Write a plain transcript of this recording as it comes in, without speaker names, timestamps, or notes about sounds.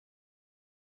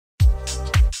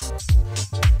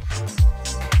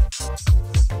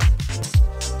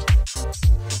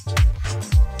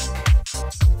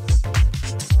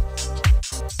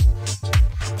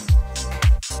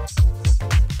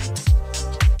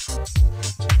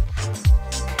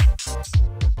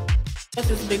That's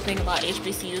a big thing about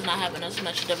HBCUs not having as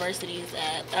much diversity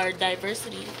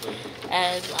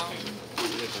as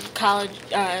college,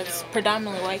 as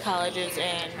predominantly white colleges,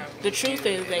 and the truth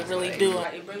is they really do.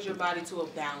 It brings your body to a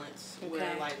balance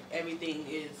where like everything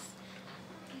is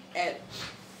at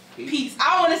peace.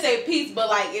 I don't want to say peace, but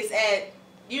like it's at,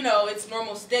 you know, its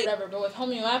normal state. Whatever. But with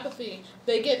homeopathy,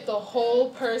 they get the whole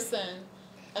person,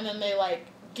 and then they like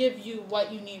give you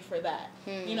what you need for that.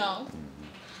 You know.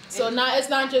 So it's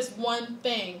not just one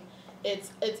thing. It's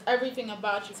everything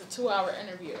about you. It's a 2-hour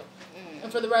interview,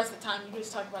 and for the rest of the time, you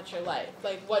just talk about your life,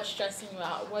 like what's stressing you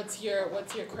out, what's your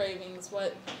cravings,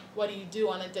 what do you do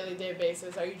on a daily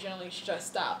basis? Are you generally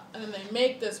stressed out? And then they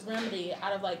make this remedy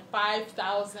out of like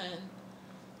 5,000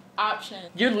 options.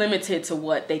 You're limited to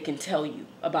what they can tell you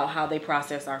about how they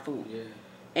process our food,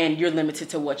 and you're limited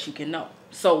to what you can know.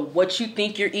 So what you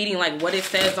think you're eating, like what it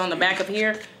says on the back of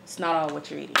here, it's not all what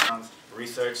you're eating.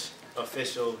 Research,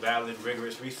 official, valid,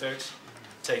 rigorous research,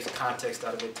 takes context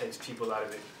out of it, takes people out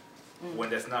of it, when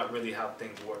that's not really how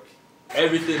things work.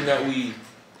 Everything that we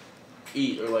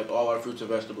eat, or like all our fruits and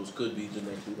vegetables, could be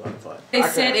genetically modified. They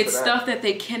said it's stuff that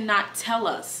they cannot tell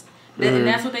us. And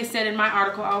that's what they said in my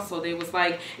article also. They was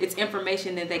like, it's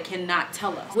information that they cannot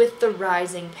tell us. With the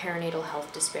rising perinatal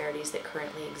health disparities that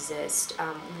currently exist,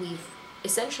 we've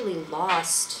essentially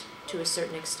lost, to a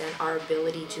certain extent, our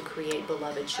ability to create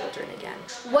beloved children again.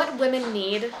 What women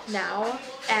need now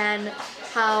and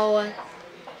how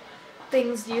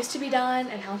things used to be done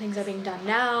and how things are being done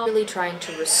now. Really trying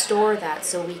to restore that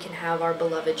so we can have our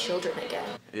beloved children again.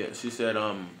 Yeah, she said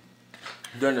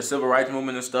during the civil rights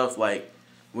movement and stuff, like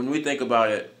when we think about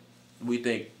it, we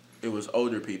think it was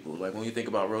older people. Like when you think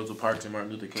about Rosa Parks and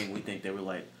Martin Luther King, we think they were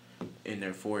like in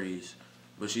their 40s.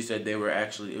 But she said they were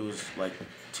actually, it was like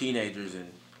teenagers and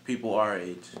people our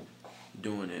age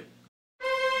doing it.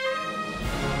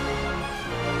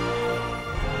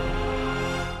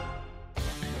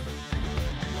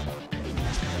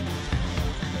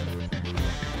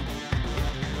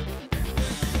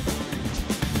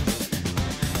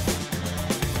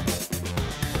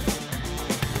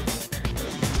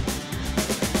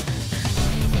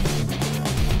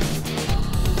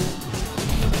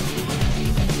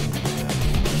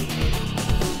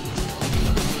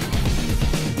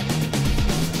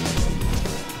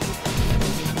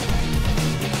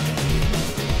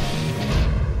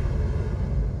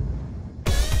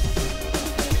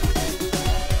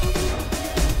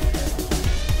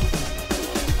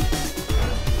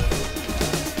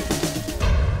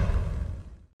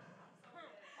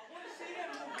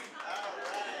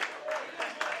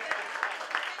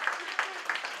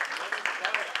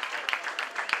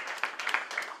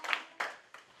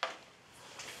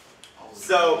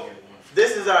 So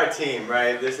this is our team,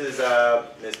 right? This is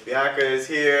Miss Bianca is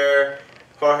here,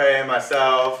 Jorge and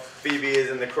myself, Phoebe is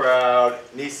in the crowd,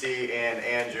 Nisi and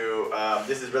Andrew.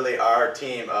 This is really our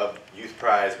team of Youth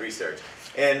Prize research.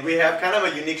 And we have kind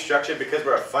of a unique structure because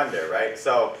we're a funder, right?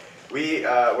 So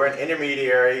we're an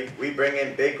intermediary, we bring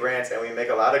in big grants and we make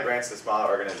a lot of grants to smaller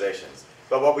organizations.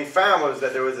 But what we found was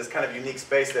that there was this kind of unique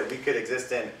space that we could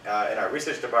exist in our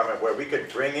research department where we could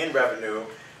bring in revenue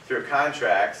through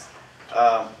contracts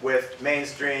with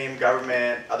mainstream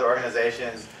government, other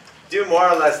organizations, do more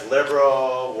or less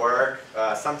liberal work.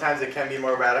 Sometimes it can be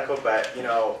more radical, but you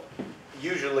know,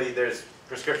 usually there's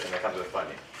prescription that comes with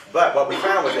funding. But what we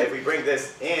found was that if we bring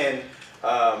this in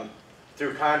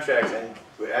through contracts and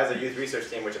as a youth research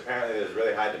team, which apparently there's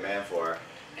really high demand for,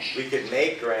 we could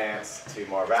make grants to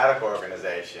more radical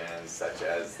organizations, such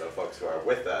as the folks who are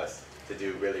with us, to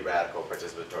do really radical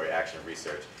participatory action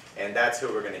research. And that's who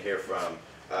we're going to hear from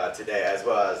today, as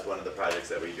well as one of the projects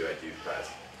that we do at Youth Press.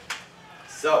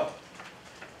 So,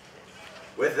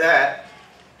 with that,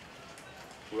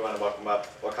 we want to welcome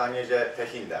up Wakanyije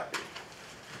Pehindapi.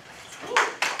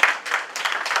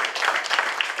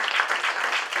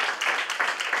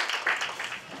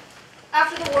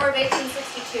 After the War of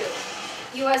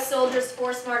 1862, U.S. soldiers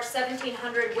force-marched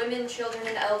 1,700 women, children,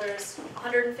 and elders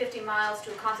 150 miles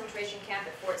to a concentration camp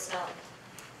at Fort Snelling.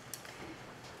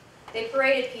 They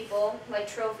paraded people like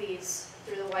trophies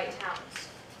through the white towns.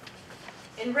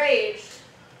 Enraged,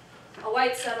 a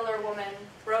white settler woman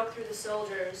broke through the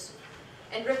soldiers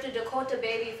and ripped a Dakota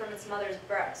baby from its mother's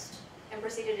breast and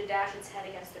proceeded to dash its head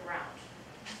against the ground.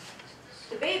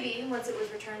 The baby, once it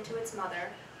was returned to its mother,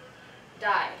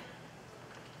 died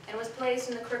and was placed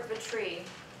in the crook of a tree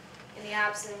in the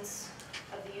absence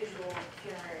of the usual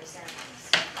funerary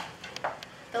ceremonies.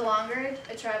 The longer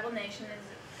a tribal nation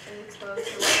is exposed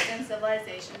to Western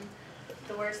civilization,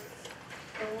 the worse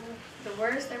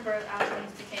their birth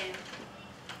outcomes became.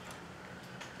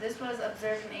 This was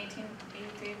observed in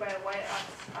 1883 by a white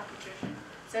obstetrician,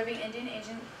 serving Indian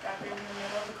agent doctors in the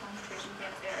middle of the concentration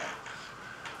camps era,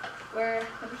 where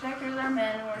the protectors are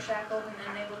men who are shackled and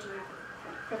unable to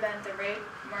prevent the rape,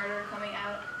 murder coming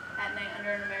out at night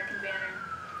under an American banner.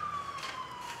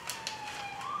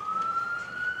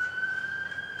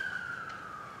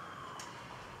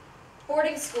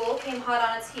 Boarding school came hot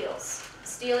on its heels,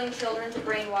 stealing children to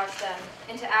brainwash them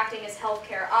into acting as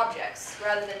healthcare objects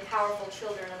rather than powerful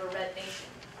children of a red nation.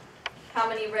 How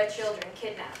many red children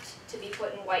kidnapped to be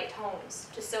put in white homes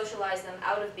to socialize them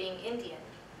out of being Indian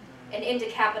and into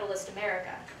capitalist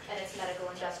America and its medical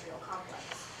industrial complex.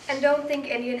 And don't think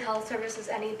Indian health service is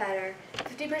any better.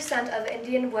 50% of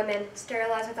Indian women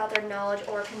sterilize without their knowledge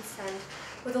or consent.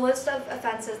 With a list of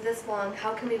offenses this long,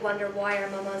 how can we wonder why our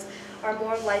mamas are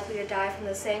more likely to die from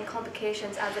the same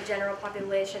complications as the general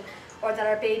population, or that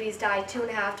our babies die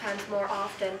 2.5 times more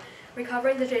often?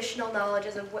 Recovering the traditional knowledge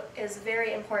is a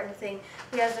very important thing.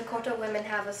 We as Dakota women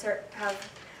have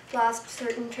lost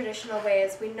certain traditional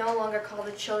ways. We no longer call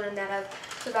the children that have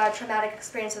survived traumatic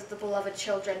experiences the beloved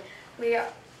children. We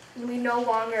no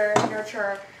longer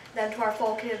nurture them to our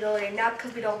full capability, not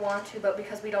because we don't want to, but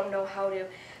because we don't know how to.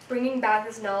 Bringing back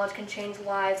this knowledge can change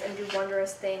lives and do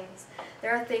wondrous things.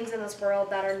 There are things in this world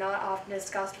that are not often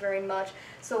discussed very much,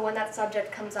 so when that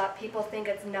subject comes up, people think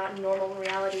it's not normal. In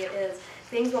reality, it is.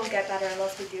 Things won't get better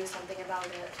unless we do something about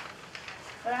it.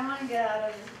 What I want to get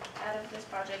out of this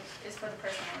project is for the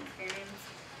personal experience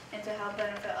and to help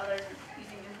benefit others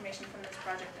using information from this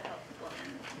project to help people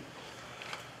in.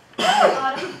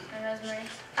 Autumn. I'm Esmeree.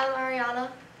 I'm Ariana.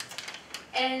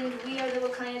 And we are the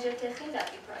Wakanya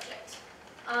Jeftehindapi project.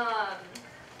 Do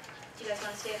you guys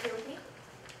want to stay up here with me?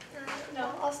 No,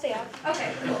 I'll stay up.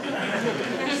 Okay, cool.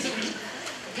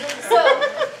 So,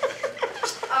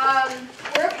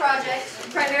 we're a project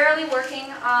primarily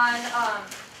working on,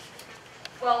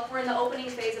 well, we're in the opening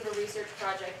phase of a research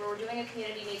project where we're doing a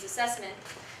community needs assessment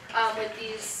with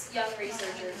these young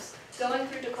researchers, going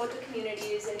through Dakota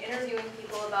communities and interviewing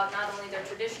people about not only their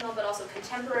traditional but also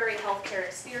contemporary healthcare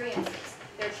experiences,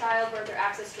 their childbirth, their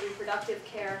access to reproductive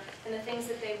care, and the things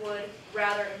that they would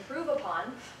rather improve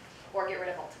upon or get rid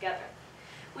of altogether.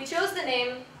 We chose the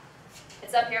name,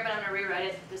 it's up here, but I'm going to rewrite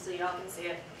it just so y'all can see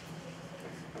it.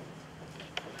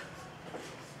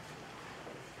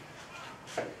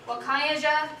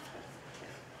 Wakayaja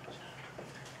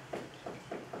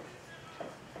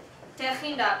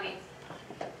Techindapi.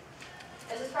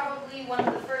 This is probably one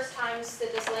of the first times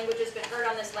that this language has been heard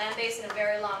on this land base in a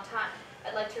very long time.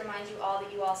 I'd like to remind you all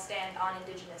that you all stand on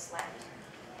indigenous land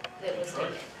that was taken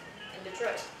in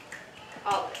Detroit.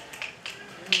 All of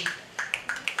it.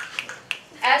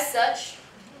 As such,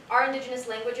 our indigenous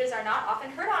languages are not often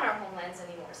heard on our homelands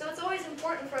anymore, so it's always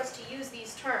important for us to use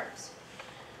these terms.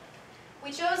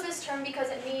 We chose this term because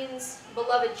it means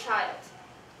beloved child.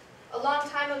 A long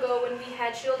time ago, when we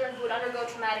had children who would undergo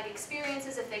traumatic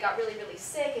experiences, if they got really, really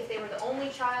sick, if they were the only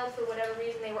child for whatever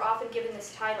reason, they were often given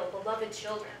this title, beloved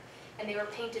children, and they were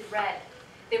painted red.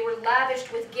 They were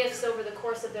lavished with gifts over the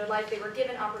course of their life. They were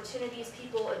given opportunities.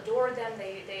 People adored them.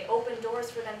 They opened doors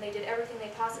for them. They did everything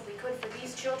they possibly could for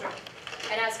these children.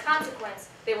 And as a consequence,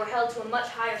 they were held to a much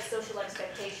higher social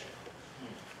expectation.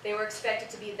 They were expected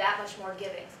to be that much more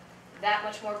giving, that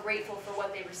much more grateful for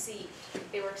what they received.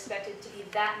 They were expected to be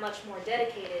that much more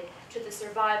dedicated to the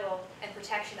survival and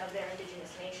protection of their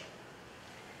indigenous nation.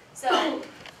 So,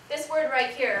 this word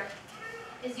right here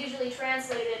is usually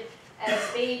translated as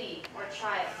baby or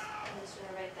child. I'm just going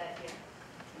to write that here.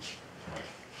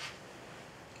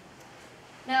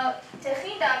 Now,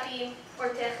 Techindapi or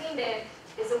Techinde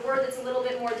is a word that's a little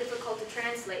bit more difficult to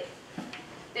translate.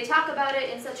 They talk about it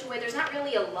in such a way, there's not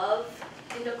really a love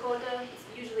in Dakota. It's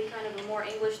usually kind of a more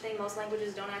English thing. Most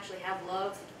languages don't actually have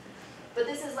love. But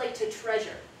this is like to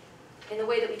treasure, in the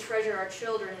way that we treasure our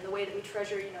children, in the way that we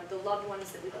treasure, you know, the loved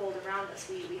ones that we hold around us.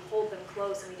 We hold them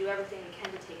close and we do everything we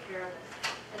can to take care of them.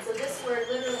 And so this word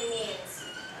literally means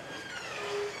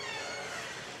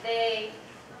they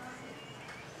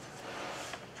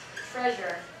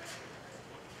treasure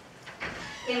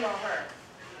him or her.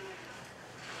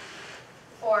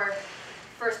 Or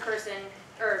first person,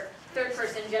 or third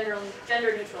person gender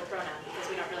neutral pronoun, because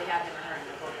we don't really have him or her in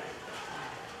the program.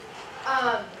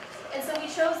 And so we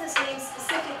chose this name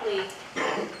specifically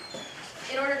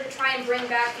in order to try and bring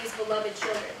back these beloved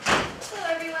children. Hello,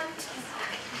 everyone.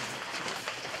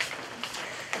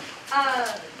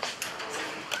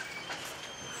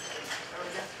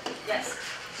 Yes.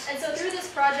 And so through this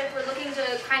project, we're looking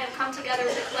to kind of come together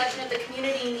with a collection of the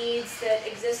community needs that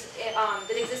exist in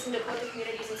Dakota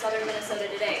communities in southern Minnesota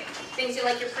today. Things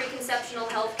like your preconceptional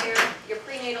health care, your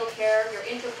prenatal care, your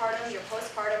intrapartum, your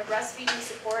postpartum, breastfeeding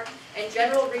support, and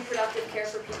general reproductive care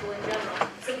for people in general.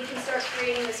 So we can start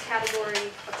creating this category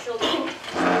of children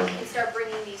and start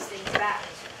bringing these things back.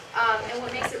 And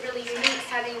what makes it really unique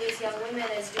having these young women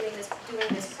as doing this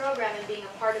program and being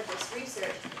a part of this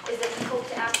research is that we hope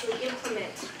to actually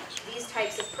implement these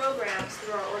types of programs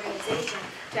through our organization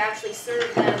to actually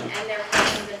serve them and their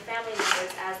friends and family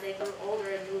members as they grow older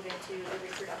and move into the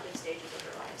reproductive stages of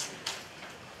their lives.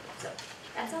 So,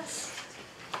 that's us.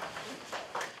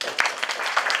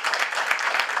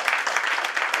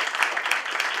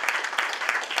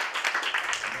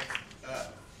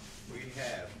 We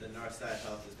have the Northside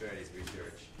Health Disparities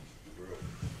Research Group.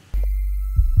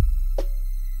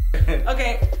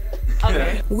 Okay.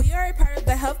 We are a part of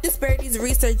the Health Disparities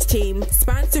Research Team,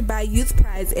 sponsored by Youth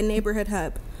Prize and Neighborhood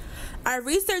Hub. Our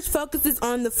research focuses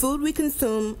on the food we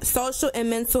consume, social and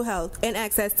mental health, and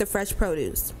access to fresh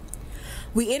produce.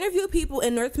 We interview people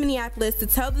in North Minneapolis to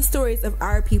tell the stories of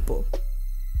our people.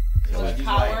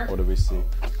 Power. What do we see?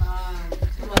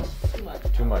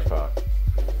 Too much power.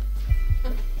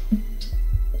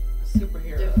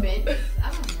 Superhero. Defense?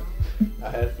 I don't know. I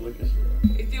had to look at you.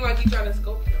 It seems like you're trying to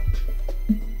scope them.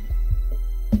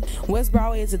 West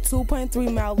Broadway is a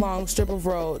 2.3 mile long strip of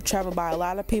road traveled by a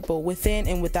lot of people within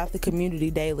and without the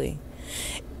community daily.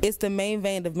 It's the main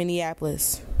vein of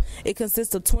Minneapolis. It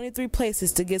consists of 23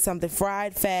 places to get something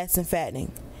fried, fast, and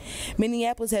fattening.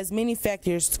 Minneapolis has many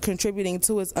factors contributing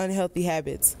to its unhealthy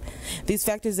habits. These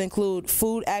factors include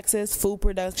food access, food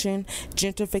production,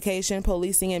 gentrification,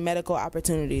 policing, and medical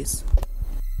opportunities.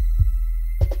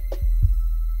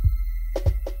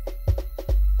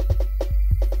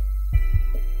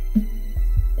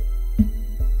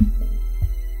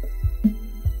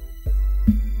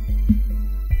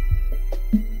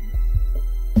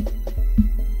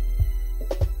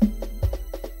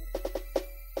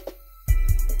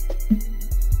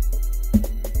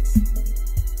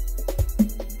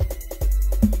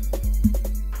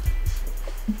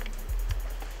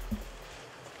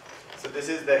 This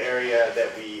is the area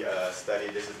that we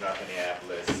studied. This is North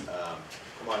Minneapolis.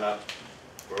 Come on up,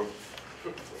 group.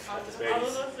 Health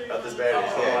disparities. Health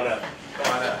disparities. Come on up.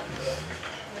 Come on up.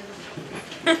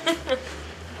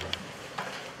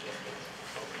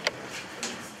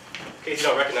 In case you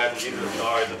don't recognize them, these are the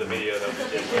stars of the video that we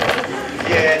did.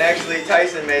 Yeah, and actually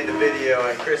Tyson made the video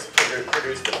and Chris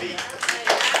produced the beat.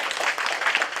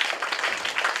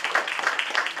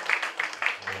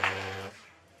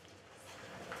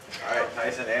 All right,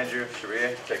 Tyson, Andrew,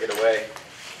 Sharia, take it away.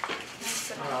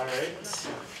 All right.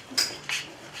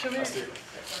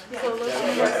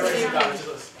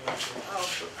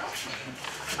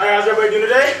 Alright, how's everybody doing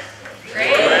today?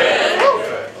 Great.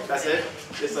 That's it?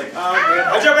 Just like, good.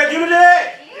 How's everybody doing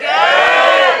today?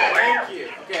 Yeah. Thank you.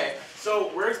 Okay, so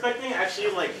we're expecting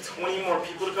actually like 20 more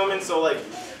people to come in, so like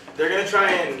they're gonna try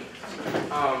and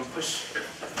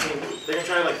they're gonna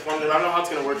try to like form them. I don't know how it's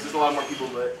gonna work, there's a lot more people,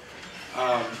 but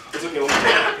it's okay.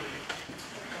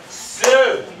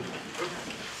 So,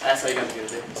 that's how you guys do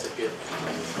it. It's good.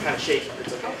 Kind of shaky, but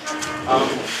it's okay.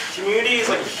 Community is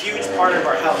like a huge part of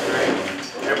our health, right?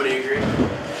 Everybody agree?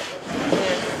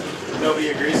 Yeah. Nobody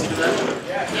agrees to that?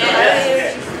 Yeah.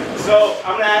 Okay. So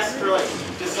I'm gonna ask for like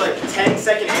just like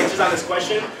 10-second answers on this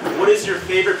question. What is your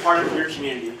favorite part of your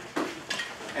community?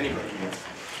 Anybody?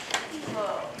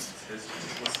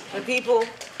 The people.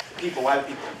 People. Why the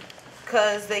people?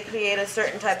 Because they create a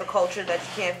certain type of culture that you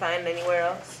can't find anywhere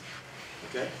else.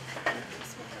 Okay.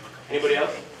 Anybody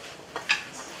else?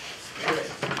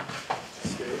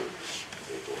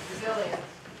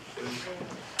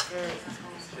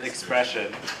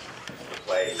 Expression.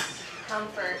 Place.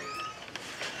 Comfort.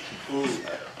 Food.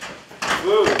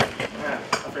 Food. Yeah,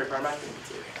 my favorite part of my community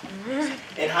too.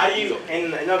 And how do you,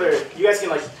 and another, you guys can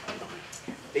like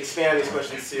expand on these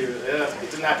questions too.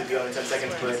 It doesn't have to be only 10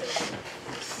 seconds, but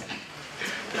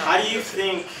how do you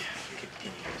think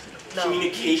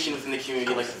communication within the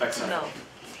community like affects our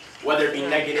whether it be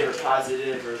negative or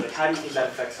positive, or like how do you think that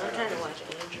affects our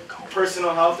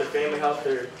personal health or family health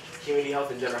or community health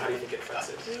in general? How do you think it affects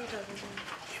it?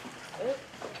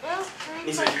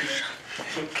 Nisa,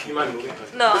 can you mind moving?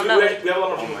 No, no. We have a lot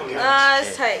more people coming.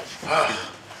 It's tight.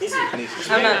 Nisa,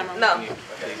 I'm not,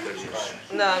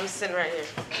 no, I'm sitting right here.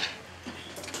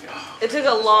 It took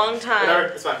a long time. Whatever,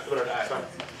 it's fine. Whatever, it's fine.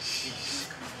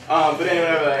 But anyone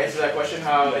have an answer to that question?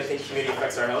 How I think community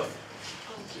affects our health?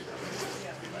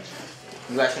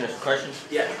 You asking us questions?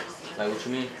 Yeah. Like what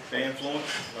you mean? They influence?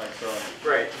 Like,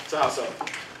 right. So how so?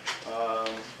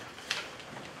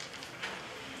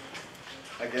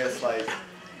 I guess like,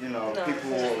 you know,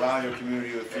 people around your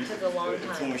community will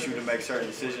influence you to make certain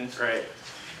decisions. Right.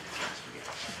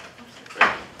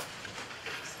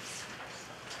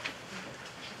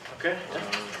 Okay.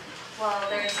 Well,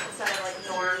 there's a set of like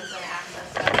norms and access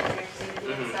stuff in your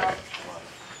community itself.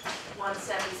 One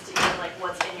step is to do like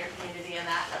what's in your community and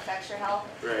that affects your health.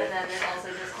 Right. And then there's also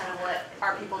just kind of what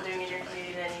are people doing in your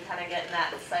community, and you kind of get in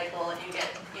that cycle and you get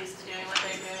used to doing what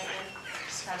they're doing and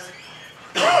kind of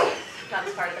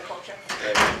becomes part of the culture.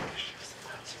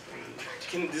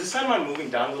 Does this sign mind moving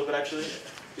down a little bit actually?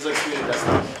 He's like screening the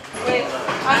desktop. Wait,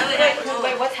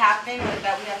 what's happening with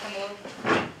that we have to move?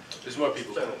 There's more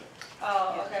people coming.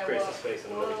 Oh, okay. Create some space in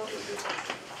the middle.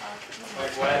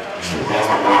 Like what?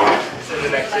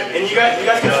 And you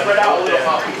guys can spread out a little.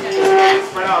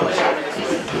 Spread out a little.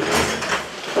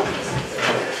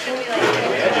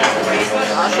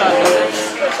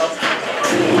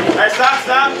 Alright,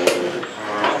 stop.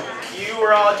 You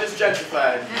were all just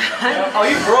gentrified. Oh,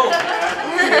 you broke.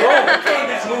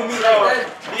 So,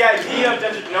 the idea of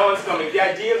gentrification, no one's coming. The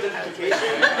idea of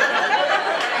gentrification.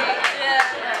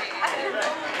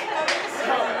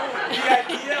 The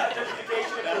idea of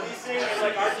gentrification and policing is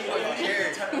like our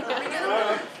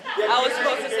I was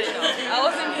supposed to say no. I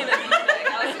wasn't gonna be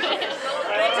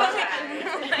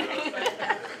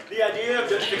The idea of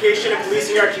gentrification and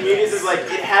policing our communities is like,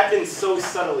 it happens so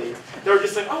subtly. They were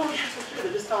just like, oh yeah,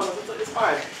 they're just telling us it's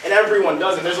fine. And everyone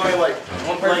does it. There's only like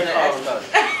one person that does.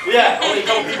 Yeah, only a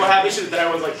couple people have issues that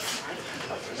everyone's like,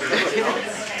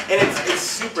 and it's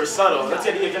super subtle. That's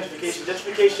the idea of gentrification.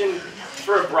 Gentrification,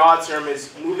 for a broad term,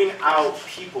 is moving out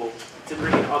people to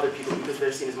bring in other people because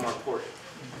they're seen as more important.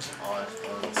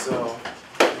 So,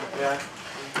 yeah.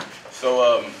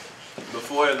 So,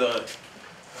 before the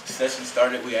session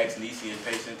started, we asked Nisi and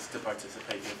patients to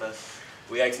participate with us.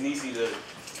 We asked Nisi to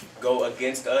go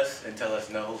against us and tell us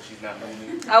no, she's not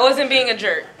moving. I wasn't being a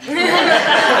jerk. It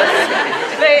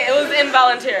was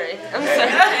involuntary. I'm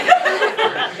sorry.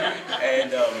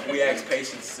 And we asked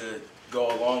patients to go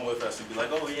along with us and be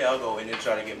like, oh yeah, I'll go, and then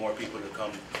try to get more people to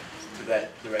come to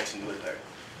that direction with her.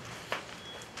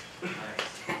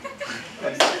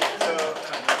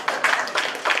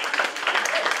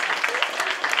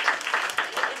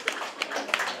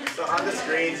 So on the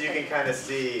screens you can kind of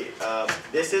see,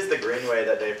 this is the greenway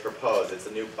that they've proposed. It's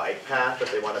a new bike path that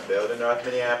they want to build in North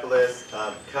Minneapolis.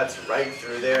 Cuts right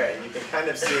through there, and you can kind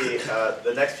of see,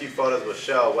 the next few photos will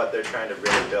show what they're trying to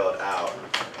really build out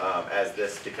as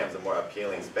this becomes a more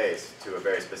appealing space to a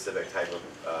very specific type of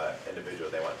individual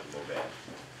they want to move in.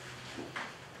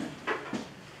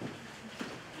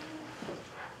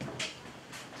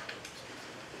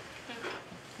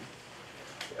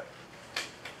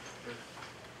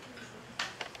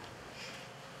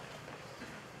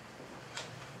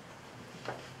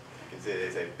 It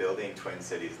is a building Twin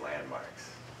Cities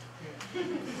landmarks.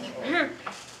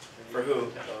 For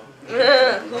who?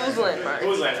 Whose landmarks?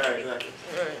 Whose landmarks? Right, exactly.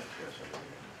 Right.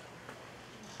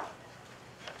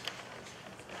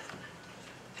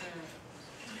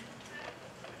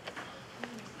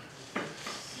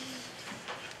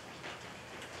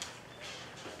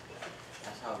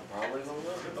 That's how Broadway goes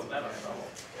up?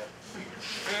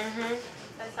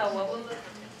 That's how what was it?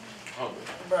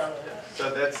 So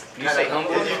that's You kind say of,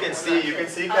 humble? as you can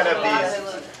see kind of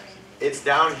these, it's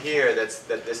down here that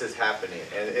this is happening.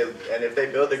 And if they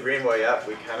build the greenway up,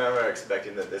 we kind of are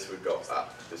expecting that this would go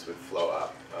up, this would flow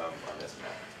up on this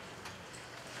map.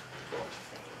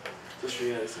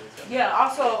 Yeah,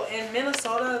 also in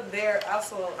Minnesota, there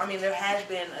has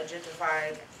been a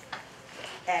gentrified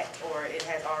act, or it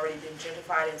has already been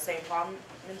gentrified in St. Paul,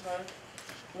 Minnesota,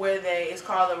 where it's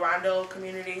called the Rondo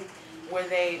community, where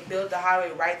they built the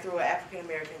highway right through an African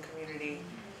American community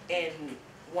and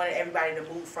wanted everybody to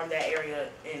move from that area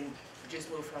and just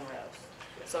move somewhere else.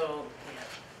 So,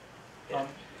 yeah.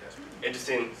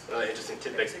 Interesting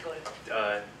tidbit.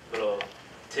 Little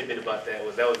tidbit about that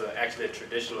was actually a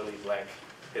traditionally black,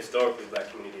 historically black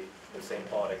community in St.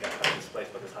 Paul that got kind of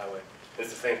displaced by this highway. And it's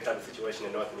the same type of situation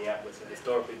in North Minneapolis, a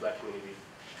historically black community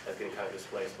that's getting kind of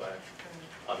displaced by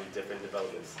all these different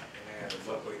developments. And the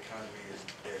local economy is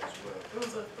there as well. It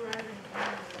was a thriving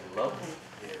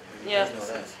Yeah.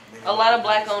 A lot of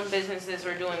black-owned businesses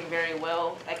were doing very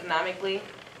well economically.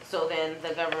 So then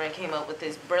the government came up with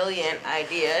this brilliant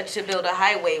idea to build a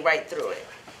highway right through it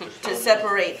to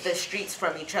separate the streets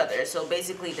from each other. So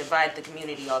basically divide the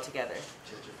community altogether.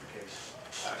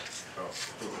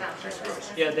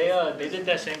 Yeah, they did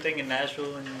that same thing in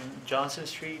Nashville and Johnson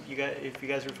Street. If you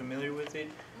guys are familiar with it,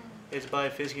 it's by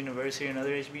Fisk University and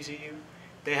another HBCU.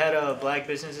 They had black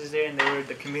businesses there, and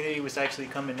the community was actually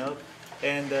coming up,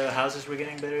 and the houses were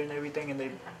getting better and everything, and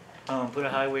they put a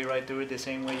highway right through it the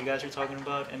same way you guys are talking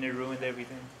about, and it ruined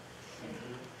everything.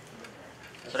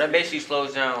 So that basically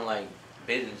slows down like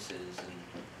businesses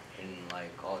and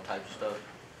like all types of stuff.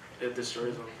 It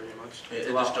destroys them pretty much. It It's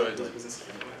a lot destroys of them. businesses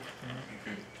anyway.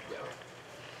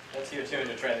 That's here too in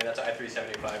Detroit. I think that's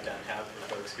I-375 downtown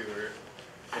for folks who are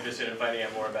interested in finding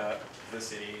out more about the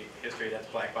city history. That's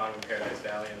Black Bottom and Paradise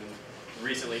Valley, and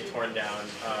recently torn down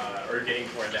or getting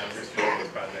torn down through school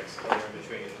projects over in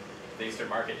between the Eastern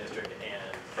Market District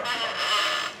and Front Park.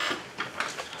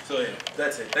 So yeah,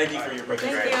 that's it. Thank you for your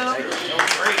presentation. Thank you. That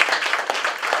was great.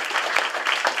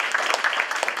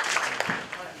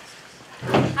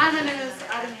 Hi, my name is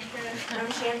Adanika. I'm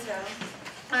Chantel.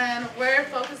 And we're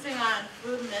focusing on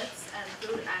food myths and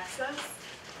food access.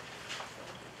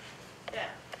 Yeah,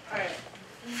 all right.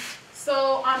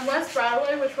 So on West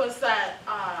Broadway, which was that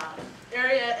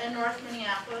area in North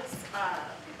Minneapolis,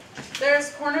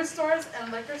 there's corner stores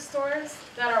and liquor stores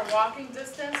that are walking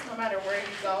distance no matter where you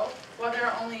go. Well, there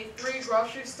are only 3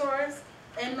 grocery stores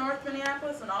in North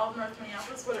Minneapolis, and all of North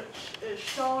Minneapolis. What is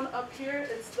shown up here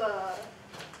is the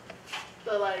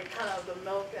like kind of the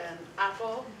milk and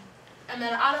apple. And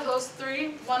then out of those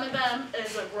 3, one of them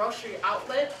is a grocery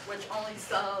outlet, which only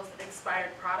sells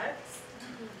expired products.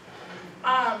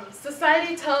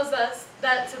 Society tells us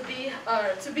that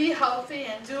to be healthy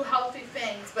and do healthy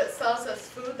things, but sells us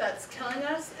food that's killing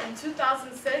us. In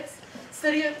 2006,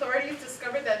 city authorities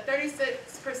discovered that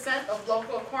 36% of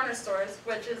local corner stores,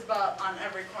 which is about on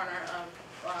every corner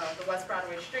of the West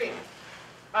Broadway street,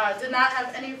 did not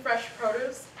have any fresh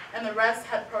produce, and the rest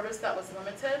had produce that was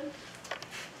limited.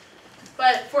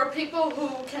 But for people who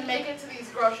can make it to these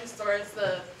grocery stores,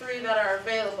 the 3 that are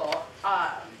available,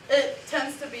 it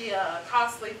tends to be a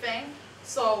costly thing.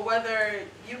 So whether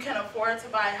you can afford to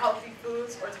buy healthy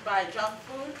foods or to buy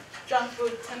junk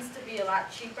food tends to be a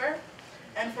lot cheaper.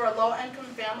 And for a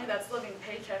low-income family that's living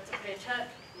paycheck to paycheck,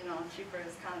 you know, cheaper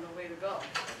is kind of the way to go.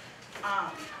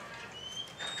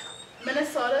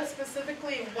 Minnesota,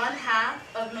 specifically 1/2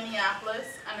 of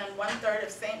Minneapolis and then 1/3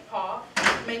 of St. Paul,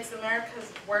 makes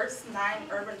America's worst 9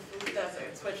 urban food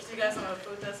deserts, which, do you guys know what a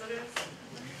food desert is?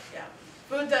 Yeah.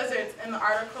 Food deserts in the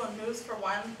article News for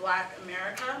One Black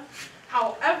America.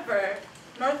 However,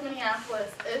 North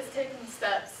Minneapolis is taking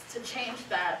steps to change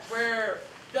that. We're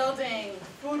building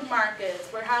food markets.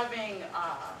 We're having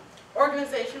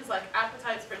organizations like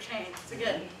Appetites for Change to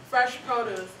get fresh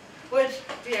produce, which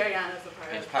De'Ariana is a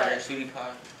part of. It's Project Sweetie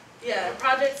Pie. Yeah,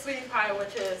 Project Sweetie Pie,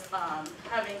 which is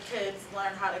having kids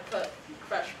learn how to cook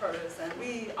fresh produce. And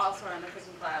we also are in a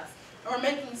cooking class. And we're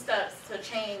making steps to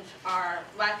change our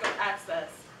lack of access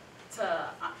to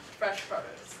fresh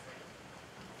produce.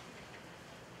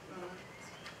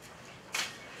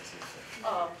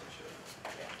 Oh.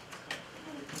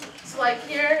 So like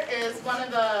here is one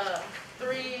of the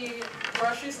 3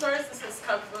 grocery stores. This is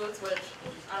Cub Foods, which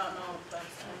I don't know if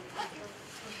that's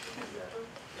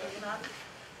maybe not.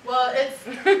 Well,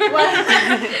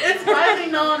 it's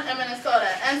widely known in Minnesota,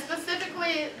 and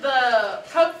specifically the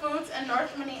Cub Foods in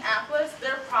North Minneapolis,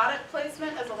 their product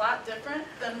placement is a lot different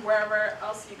than wherever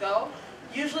else you go.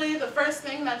 Usually the first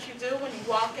thing that you do when you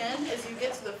walk in is you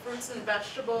get to the fruits and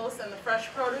vegetables and the fresh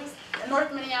produce. In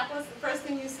North Minneapolis, the first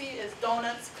thing you see is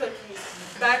donuts, cookies,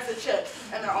 bags of chips,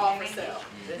 and they're all for sale.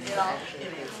 You know?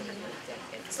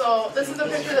 So this is a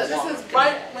picture that this is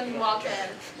right when you walk in.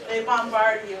 They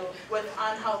bombard you with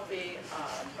unhealthy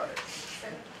produce,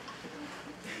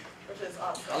 which is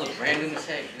awesome. I look brand new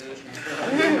mistake, dude.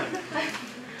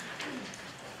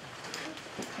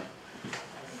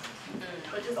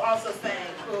 Which is also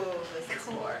saying who this is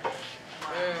for.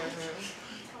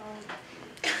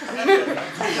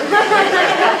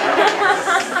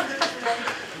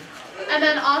 And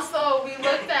then also we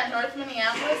looked at North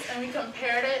Minneapolis and we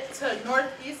compared it to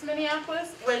Northeast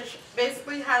Minneapolis, which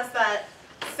basically has that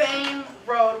same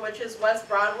road, which is West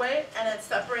Broadway, and it's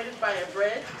separated by a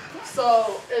bridge.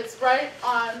 So it's right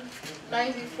on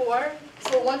 94.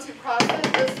 So once you cross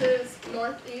it, this is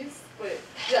Northeast. Wait,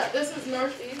 yeah, this is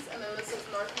Northeast, and then this is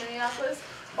North Minneapolis.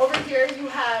 Over here you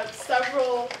have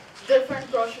several different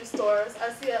grocery stores.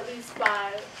 I see at least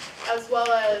 5, as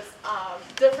well as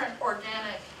different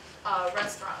organic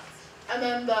restaurants. And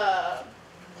then the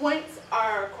points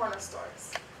are corner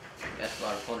stores. That's a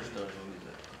lot of corner stores.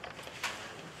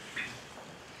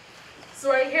 So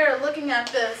right here, looking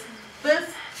at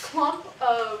this clump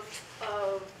of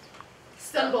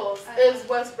symbols is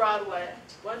West Broadway.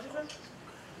 What did you say?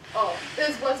 Oh,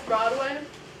 is West Broadway.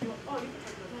 Oh, you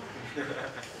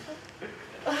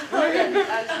can take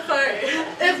okay. Sorry.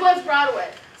 Is West Broadway.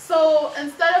 So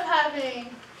instead of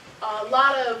having a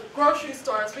lot of grocery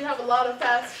stores, we have a lot of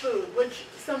fast food, which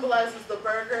symbolizes the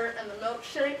burger and the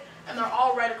milkshake. and they're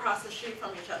all right across the street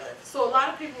from each other. So a lot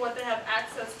of people, what they have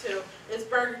access to is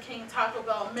Burger King, Taco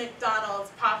Bell,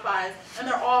 McDonald's, Popeyes, and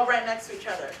they're all right next to each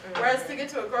other. Whereas to get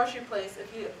to a grocery place,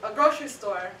 a grocery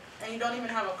store, and you don't even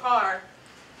have a car,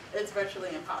 it's virtually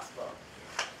impossible.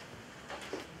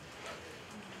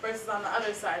 Versus on the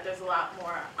other side, there's a lot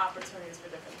more opportunities for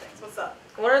different things. What's up?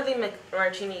 What are the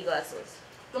martini glasses?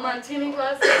 The martini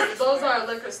glasses, those are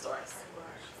liquor stores.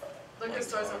 Liquor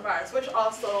stores and bars, which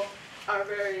also are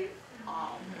very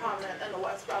prominent in the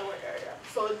West Broadway area.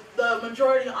 So the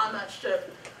majority on that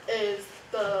strip is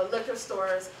the liquor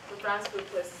stores, the fast food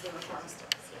places, and the farm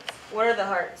stores. What are the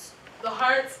Hearts? The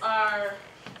Hearts are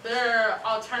their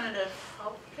alternative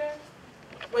healthcare,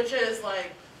 which is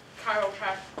like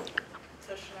chiropractors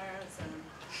and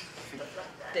stuff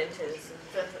like that. Dentists.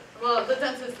 Well, the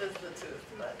dentist is the tooth,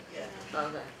 but yeah.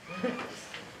 Okay.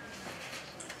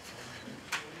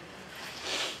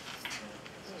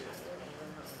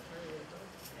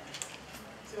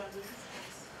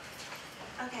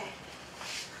 Okay.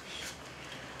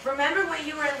 Remember when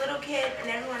you were a little kid and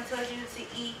everyone told you to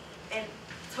eat and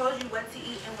told you what to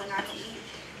eat and what not to eat?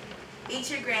 Eat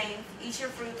your grains, eat your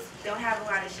fruits, don't have a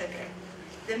lot of sugar.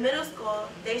 The middle school,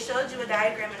 they showed you a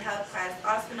diagram in health class,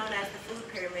 also known as the food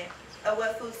pyramid, of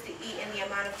what foods to eat and the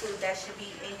amount of food that should be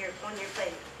on your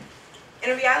plate.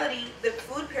 In reality, the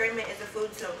food pyramid is a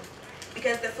food tomb,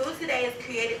 because the food today is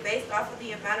created based off of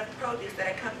the amount of produce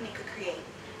that a company could create,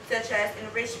 such as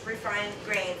enriched refined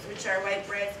grains, which are white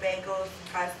breads, bagels,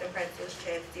 pasta, pretzels,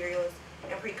 chips, cereals,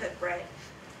 and pre-cooked bread.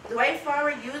 The white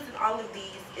flour used in all of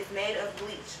these is made of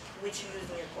bleach, which you use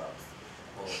in your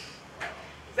clothes.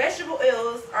 Vegetable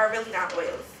oils are really not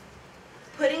oils.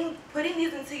 Putting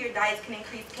these into your diets can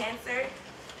increase cancer,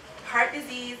 heart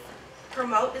disease,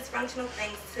 promote dysfunctional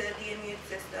things to the immune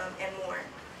system, and more.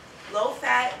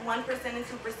 Low-fat, 1% and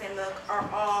 2% milk are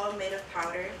all made of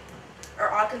powder, or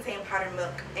all contain powdered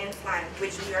milk and slime,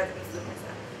 which we are the consumers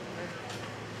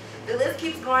of. The list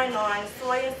keeps going on.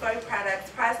 Soy and soy products,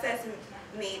 processed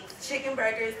meats, chicken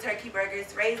burgers, turkey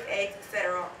burgers, raised eggs,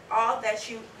 etc. All that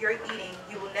you're eating,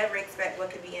 you will never expect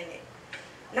what could be in it.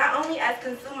 Not only as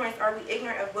consumers are we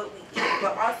ignorant of what we eat,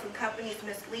 but also companies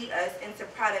mislead us into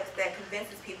products that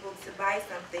convinces people to buy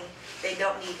something they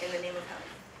don't need in the name of health,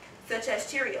 such as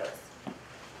Cheerios.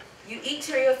 You eat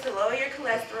Cheerios to lower your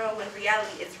cholesterol when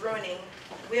reality is ruining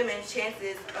women's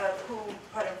chances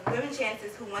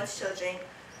who wants children,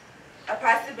 a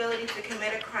possibility to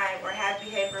commit a crime or have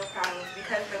behavioral problems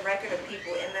because of the record of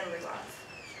people in memory loss.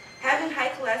 Having high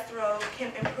cholesterol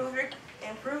can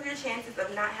improve your chances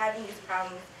of not having these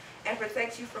problems and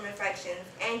protect you from infections,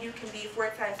 and you can be 4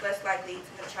 times less likely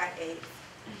to contract AIDS.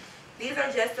 These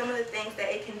are just some of the things that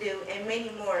it can do, and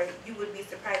many more you would be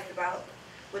surprised about.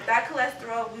 Without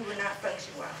cholesterol, we would not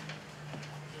function well.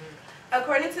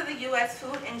 According to the U.S.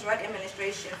 Food and Drug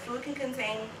Administration, food can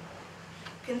contain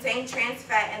trans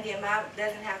fat, and the amount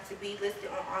doesn't have to be listed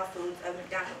on all foods of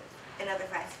McDonald's and other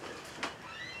fast foods.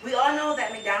 We all know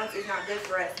that McDonald's is not good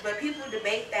for us, but people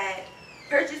debate that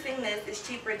purchasing this is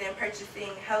cheaper than purchasing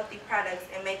healthy products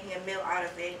and making a meal out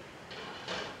of it.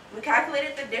 We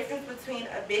calculated the difference between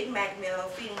a Big Mac meal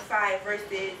feeding 5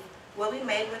 versus what we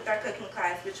made with our cooking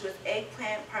class, which was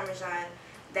eggplant parmesan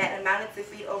that amounted to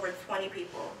feed over 20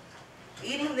 people.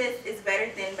 Eating this is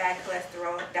better than bad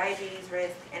cholesterol, diabetes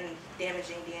risk, and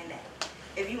damaging DNA.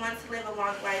 If you want to live a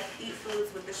long life, eat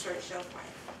foods with a short shelf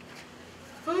life.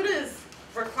 Food is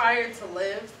required to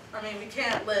live. I mean, we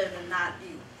can't live and not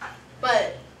eat.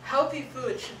 But healthy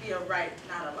food should be a right,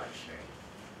 not a luxury.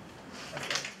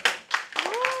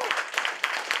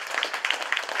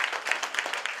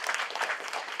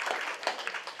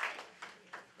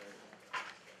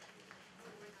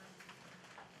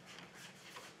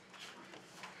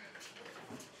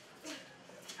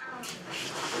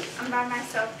 I'm by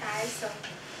myself, guys, so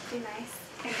be nice.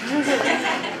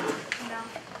 No.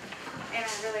 And I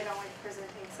really don't like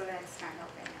presenting, so that's not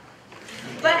helping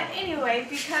out. But anyway,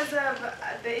 because of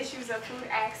the issues of food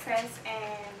access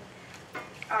and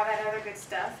all that other good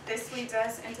stuff, this leads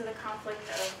us into the conflict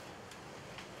of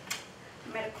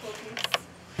medical abuse.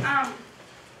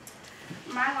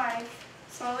 My life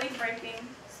slowly breaking,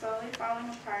 slowly falling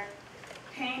apart,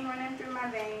 pain running through my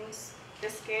veins, the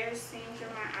scares seeing through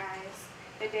my eyes,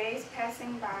 the days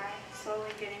passing by,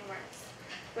 slowly getting worse.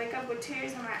 Wake up with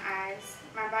tears in my eyes,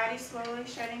 my body slowly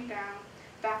shutting down,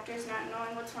 doctors not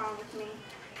knowing what's wrong with me,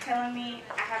 telling me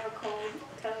I have a cold,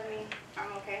 telling me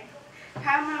I'm okay.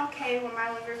 How am I okay when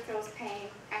my liver feels pain,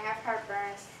 I have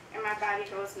heartburn, and my body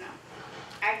goes numb?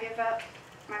 I give up,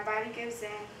 my body gives in,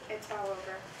 it's all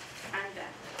over, I'm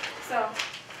done. So,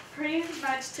 pretty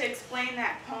much to explain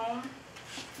that poem,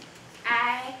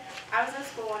 I I was in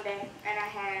school one day and I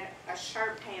had a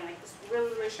sharp pain, like this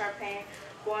really, really sharp pain,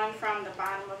 going from the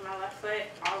bottom of my left foot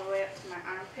all the way up to my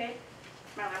armpit,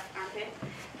 my left armpit.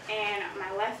 And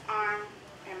my left arm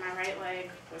and my right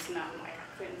leg was numb, like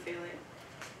I couldn't feel it.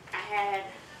 I had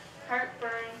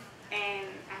heartburn and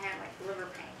I had like liver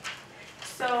pain.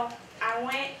 So I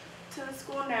went to the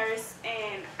school nurse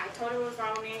and I told her what was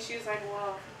wrong with me and she was like,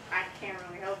 well, I can't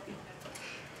really help you.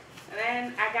 And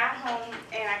then I got home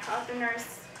and I called the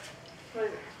nurse, what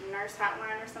was it, nurse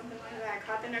hotline or something like that. I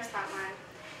called the nurse hotline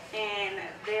and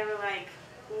they were like,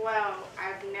 well,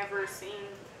 I've never seen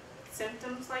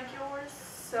symptoms like yours,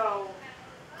 so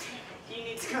you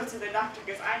need to go to the doctor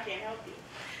because I can't help you.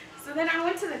 So then I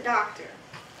went to the doctor,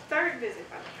 third visit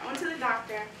by the way. I went to the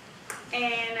doctor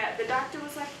and the doctor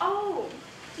was like, oh,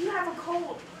 you have a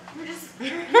cold. You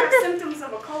have symptoms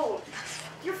of a cold.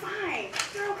 You're fine.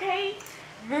 You're okay.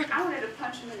 I wanted to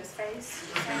punch him in his face.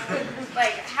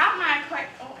 Like, how am I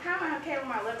okay when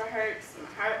my liver hurts, my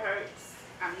heart hurts,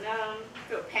 I'm numb,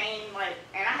 feel pain, like,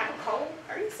 and I have a cold?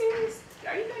 Are you serious?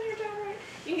 Are you doing your job right?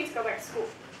 You need to go back to school.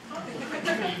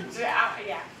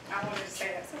 Yeah, I wanted to say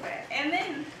that so bad. And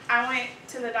then I went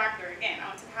to the doctor again. I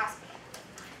went to the hospital.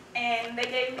 And they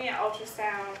gave me an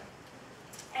ultrasound.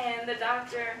 And the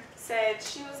doctor said,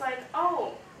 she was like,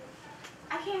 oh,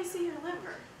 I can't see your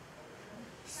liver.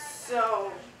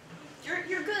 So,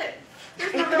 you're good.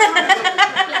 There's nothing wrong with it.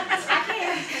 I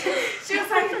can't. She was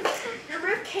like, your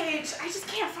rib cage, I just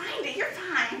can't find it. You're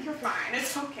fine. You're fine.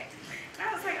 It's okay. And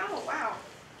I was like, oh, wow.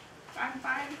 I'm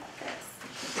fine?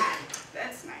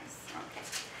 That's nice. Okay.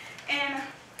 And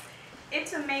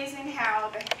it's amazing how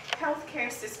the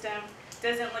healthcare system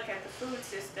doesn't look at the food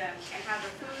system and how the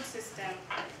food system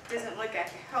doesn't look at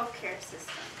the healthcare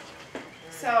system.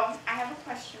 So I have a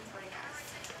question for you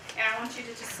guys. And I want you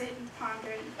to just sit and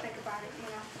ponder and think about it, you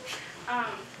know.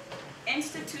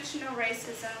 Institutional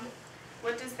racism,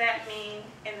 what does that mean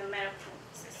in the medical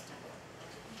system?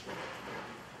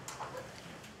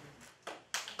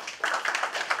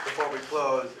 Before we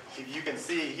close, if you can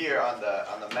see here on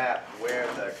the map where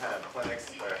the kind of clinics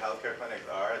or healthcare clinics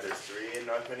are, there's 3 in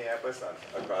North Minneapolis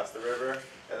across the river,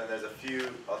 and then there's a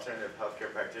few alternative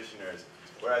healthcare practitioners.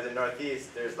 Whereas in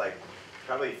Northeast, there's like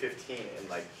probably 15 in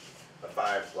like a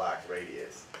 5-block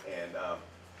radius. And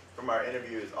from our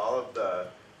interviews, all of the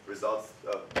results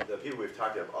of the people we've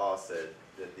talked to have all said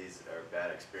that these are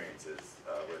bad experiences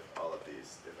with all of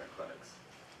these different clinics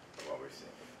from what we've seen.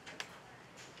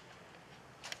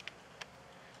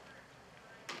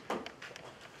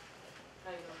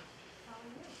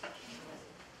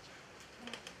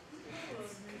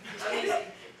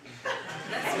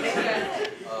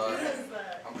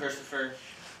 I'm Christopher,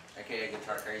 aka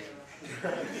Guitar Crazy.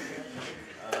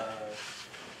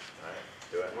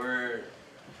 We're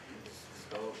let's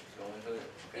go into it.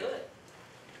 Okay. Good.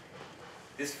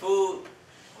 This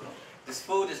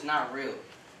food is not real.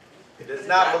 It does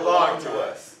not belong to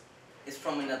us. It's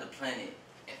from another planet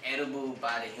and edible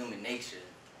by the human nature.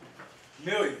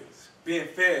 Millions being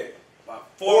fed by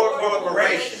 4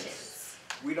 corporations.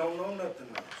 We don't know nothing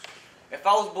else. If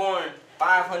I was born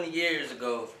 500 years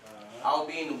ago, I would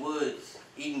be in the woods,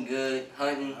 eating good,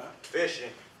 hunting,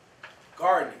 fishing,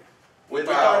 gardening, with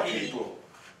our people,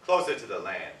 closer to the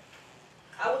land.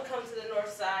 I would come to the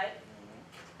north side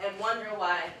and wonder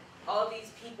why all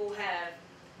these people have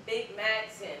Big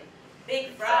Macs and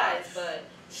big fries, but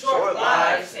short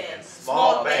lives and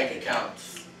small bank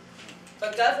accounts.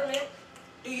 But government,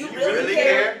 do you really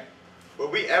care? Were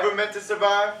we ever meant to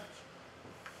survive?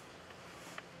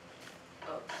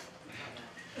 Oh.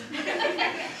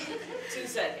 2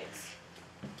 seconds.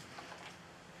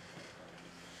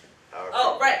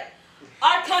 Oh, right.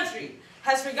 Our country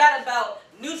has forgotten about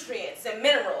nutrients and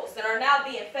minerals that are now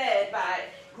being fed by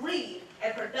greed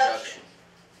and production.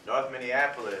 North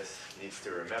Minneapolis needs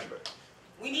to remember.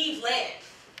 We need land.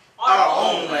 Our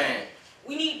own land.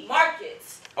 We need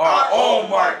markets. Our own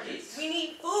markets. We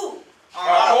need food.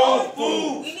 Our own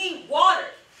food. We need water.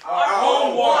 Our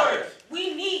own water.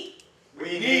 We need.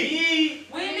 We need.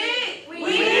 We need. We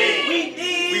need. We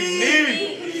need.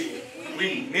 We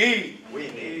need. We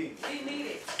need. We need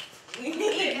it. We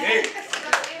need it.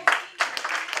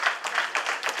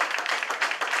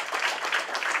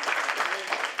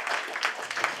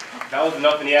 That was the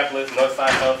North Minneapolis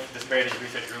Northside Health Disparities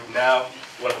Research Group. Now,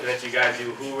 I want to present you guys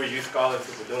who were youth scholars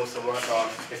who were doing some work on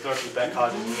historically black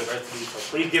colleges and universities. So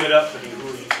please give it up for the who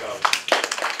were youth scholars.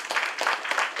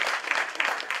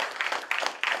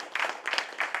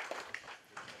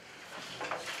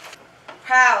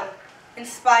 Proud,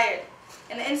 inspired,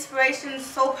 and the inspiration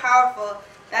so powerful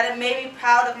that it made me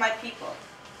proud of my people.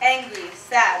 Angry,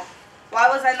 sad, Why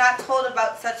was I not told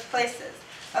about such places?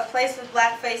 A place with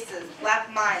black faces, black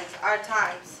minds, our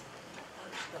times.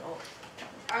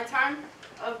 Our time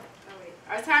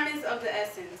is of the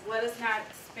essence. Let us not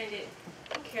spend it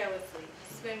carelessly.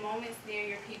 Spend moments near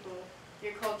your people,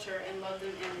 your culture, and love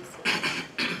them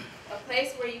endlessly. A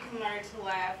place where you can learn to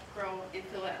laugh, grow, and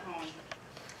feel at home.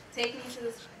 Take me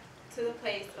to the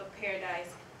place of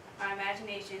paradise our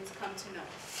imaginations come to know.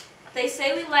 They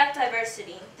say we lack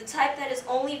diversity, the type that is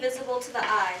only visible to the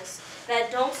eyes,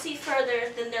 that don't see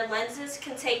further than their lenses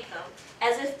can take them,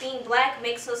 as if being black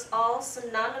makes us all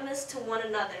synonymous to one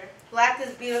another. Black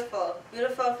is beautiful,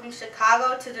 beautiful from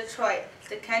Chicago to Detroit,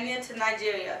 to Kenya to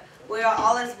Nigeria. We are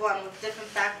all as one with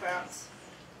different backgrounds.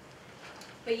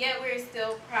 But yet we are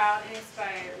still proud and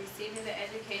inspired, receiving the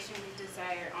education we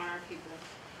desire on our people.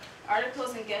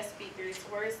 Articles and guest speakers,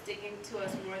 words sticking to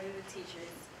us more than the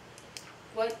teachers.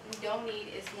 What we don't need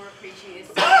is more preaching,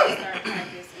 it's time to start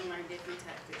practice and learn different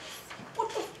tactics.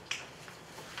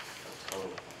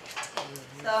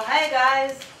 So, hey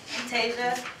guys, I'm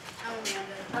Tasia. I'm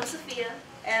Amanda. I'm Sophia.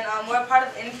 And we're part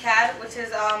of NCAD, which is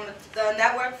the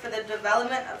Network for the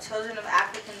Development of Children of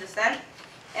African Descent.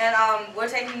 And we're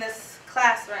taking this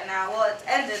class right now. Well, it's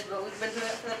ended, but we've been doing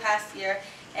it for the past year.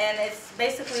 And it's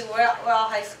basically, we're all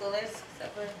high schoolers,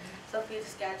 except for Sophia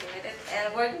just graduated.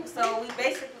 And so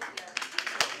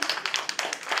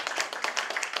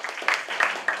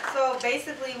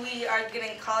basically we are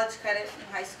getting college credit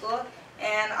in high school.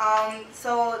 And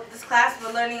so this class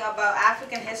we're learning about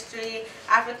African history,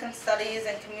 African studies,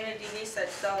 and community research.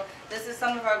 So this is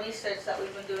some of our research that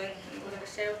we've been doing and we're going to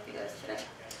share with you guys today.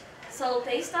 So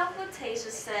based off what Tasia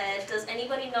said, does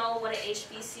anybody know what an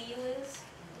HBCU is?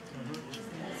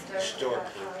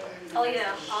 Historically. Oh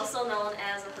yeah, also known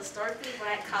as a historically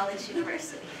black college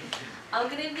university. I'm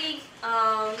going to be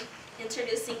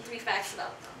introducing 3 facts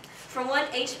about them. For one,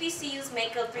 HBCUs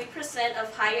make up 3%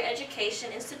 of higher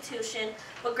education institution,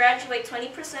 but graduate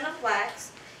 20% of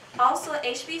blacks. Also,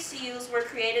 HBCUs were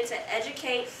created to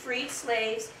educate freed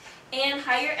slaves, and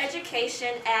Higher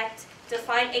Education Act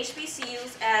defined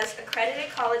HBCUs as accredited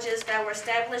colleges that were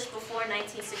established before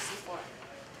 1964.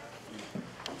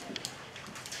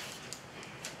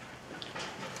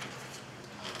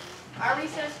 Our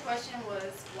research question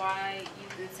was why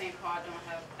youth in St. Paul don't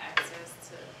have access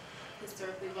to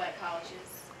historically black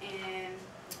colleges. And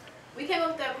we came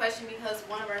up with that question because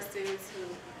one of our students who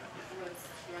was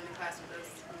during the class with us,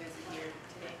 who isn't here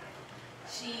today,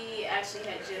 she actually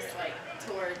had just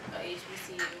toured a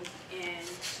HBCU and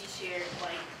she shared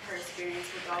her experience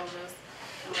with all of us.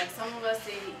 And some of us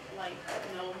didn't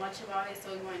know much about it,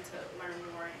 so we wanted to learn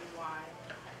more and why,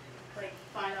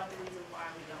 find out the reason why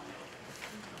we don't know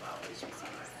about HBCUs.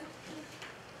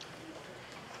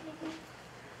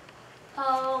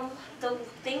 The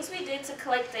things we did to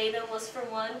collect data was, for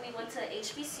one, we went to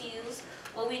HBCUs.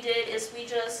 What we did is we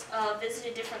just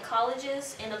visited different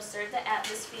colleges and observed the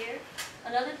atmosphere.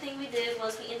 Another thing we did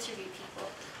was we interviewed people.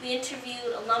 We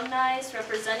interviewed alumni,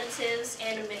 representatives,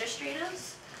 and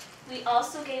administrators. We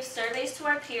also gave surveys to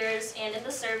our peers, and in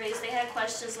the surveys they had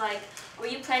questions like, were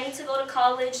you planning to go to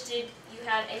college? Did you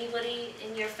have anybody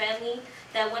in your family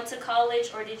that went to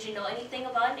college, or did you know anything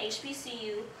about an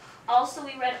HBCU? Also,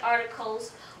 we read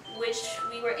articles which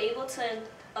we were able to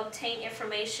obtain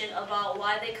information about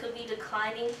why they could be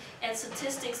declining and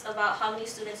statistics about how many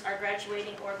students are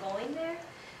graduating or going there.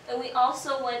 And we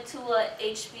also went to a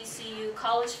HBCU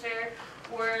college fair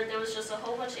where there was just a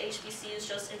whole bunch of HBCUs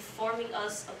just informing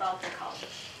us about their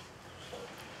college.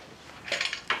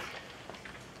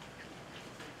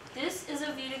 This is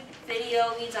a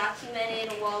video we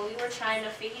documented while we were trying to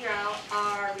figure out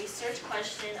our research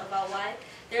question about why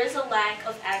there's a lack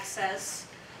of access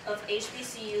of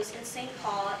HBCUs in St.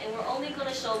 Paul, and we're only going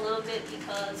to show a little bit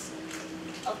because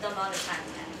of the amount of time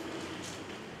we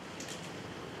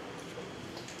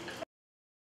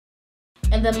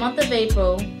have. In the month of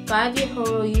April, 5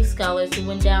 Uhuru youth scholars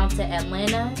went down to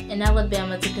Atlanta and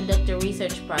Alabama to conduct a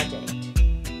research project.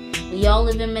 We all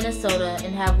live in Minnesota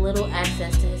and have little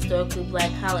access to historically black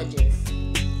colleges.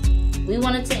 We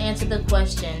wanted to answer the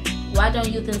question, why don't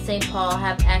youth in St. Paul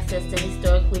have access to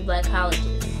historically black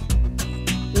colleges?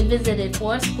 We visited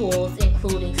 4 schools,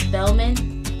 including Spelman,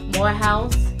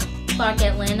 Morehouse, Clark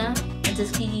Atlanta, and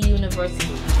Tuskegee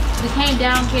University. We came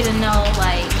down here to know,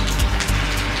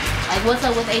 what's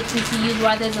up with HBCUs,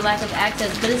 why there's a lack of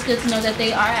access, but it's good to know that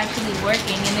they are actually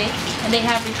working and they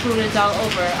have recruiters all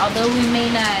over. Although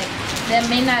that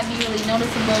may not be really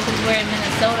noticeable because we're in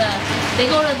Minnesota, they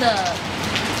go to the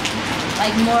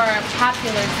more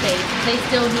popular states. They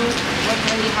still do work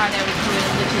really hard at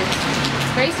recruiting, which is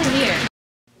great to hear.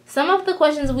 Some of the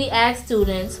questions we asked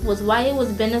students was why it was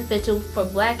beneficial for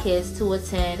Black kids to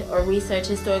attend or research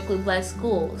historically Black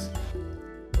schools.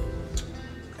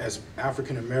 As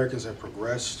African Americans have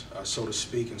progressed, so to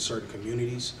speak, in certain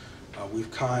communities,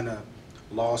 we've kind of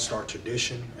lost our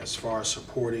tradition as far as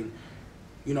supporting.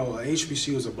 You know,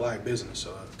 HBCU is a Black business.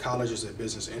 College is a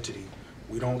business entity.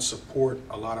 We don't support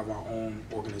a lot of our own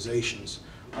organizations,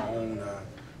 our own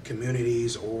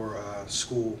communities or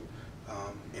school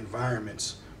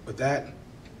environments. But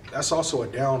that's also a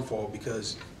downfall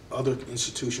because other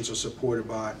institutions are supported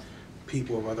by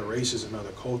people of other races and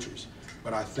other cultures.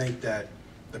 But I think that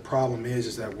the problem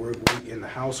is that we in the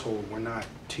household, we're not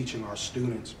teaching our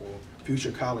students or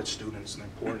future college students the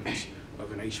importance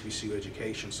of an HBCU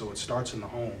education. So it starts in the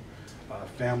home.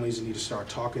 Families need to start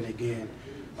talking again,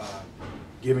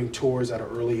 giving tours at an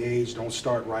early age. Don't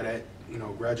start right at, you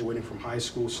know, graduating from high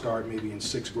school. Start maybe in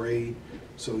 6th grade.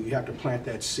 So you have to plant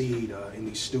that seed in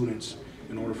these students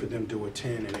in order for them to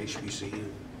attend an HBCU.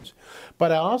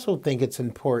 But I also think it's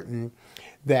important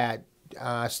that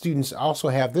students also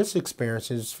have this experience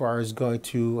as far as going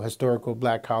to historical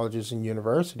Black colleges and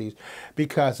universities,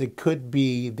 because it could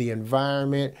be the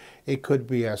environment, it could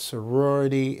be a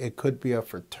sorority, it could be a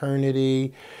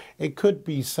fraternity, it could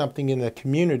be something in the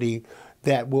community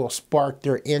that will spark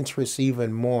their interest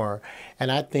even more.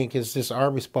 And I think it's just our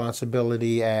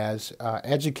responsibility as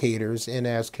educators and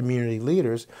as community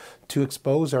leaders to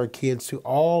expose our kids to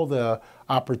all the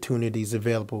opportunities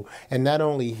available, and not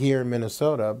only here in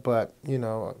Minnesota, but, you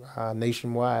know,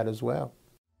 nationwide as well.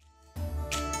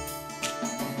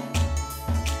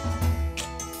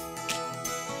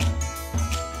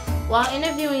 While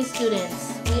interviewing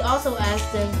students, we also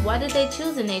asked them why did they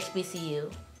choose an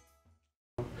HBCU?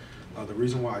 The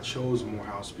reason why I chose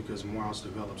Morehouse because Morehouse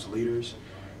develops leaders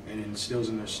and instills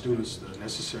in their students the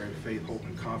necessary faith, hope,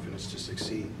 and confidence to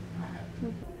succeed.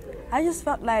 I just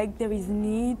felt like there is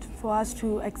need for us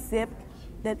to accept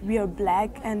that we are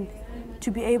Black and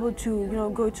to be able to, you know,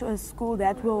 go to a school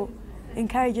that will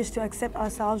encourage us to accept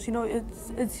ourselves. You know,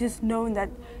 it's just knowing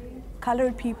that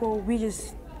colored people, we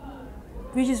just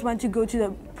want to go to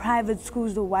the private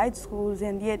schools, the white schools,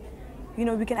 and yet, you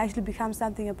know, we can actually become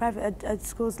something at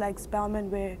schools like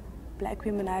Spelman, where Black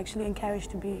women are actually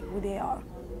encouraged to be who they are.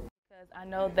 I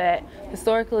know that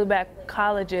historically Black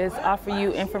colleges offer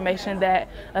you information that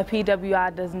a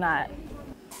PWI does not.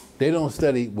 They don't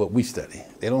study what we study.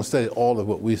 They don't study all of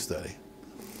what we study.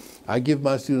 I give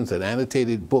my students an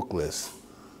annotated book list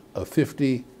of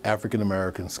 50 African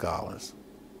American scholars.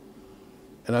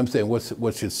 And I'm saying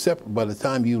what should separate, by the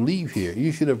time you leave here,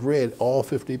 you should have read all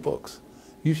 50 books.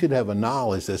 You should have a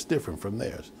knowledge that's different from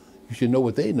theirs. You should know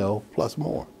what they know, plus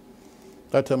more.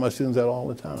 I tell my students that all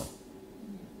the time.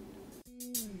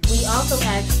 We also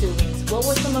asked students what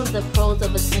were some of the pros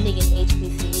of attending an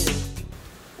HBCU.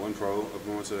 One pro of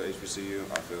going to HBCU,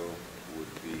 I feel, would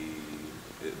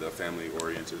be the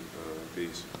family-oriented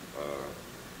piece.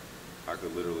 I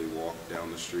could literally walk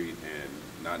down the street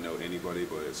and not know anybody,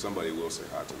 but somebody will say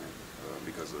hi to me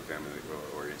because of the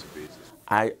family-oriented piece.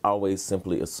 I always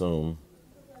simply assume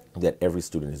that every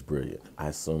student is brilliant. I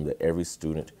assume that every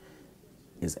student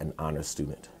is an honors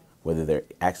student, whether they're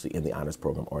actually in the honors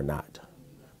program or not.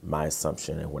 My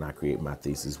assumption, and when I create my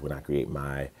thesis, when I create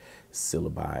my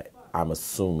syllabi, I'm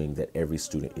assuming that every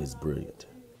student is brilliant.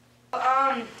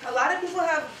 A lot of people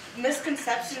have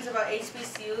misconceptions about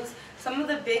HBCUs. Some of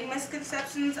the big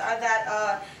misconceptions are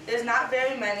that there's not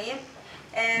very many,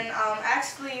 and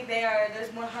actually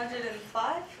there's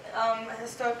 105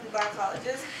 historically Black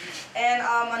colleges. And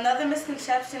another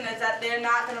misconception is that they're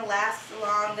not going to last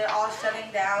long. They're all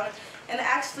shutting down. And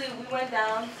actually, we went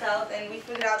down south and we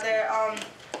figured out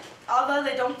although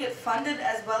they don't get funded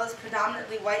as well as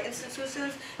predominantly white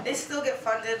institutions, they still get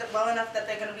funded well enough that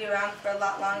they're going to be around for a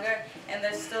lot longer, and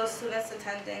there's still students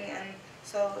attending, and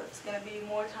so it's going to be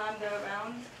more time they're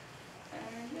around.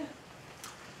 And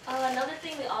yeah. Another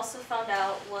thing we also found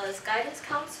out was guidance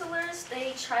counselors,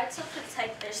 they try to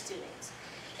protect their students.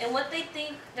 And what they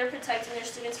think they're protecting their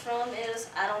students from is,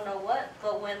 I don't know what,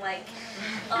 but when like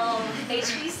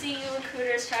HBCU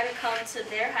recruiters try to come to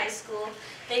their high school,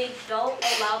 they don't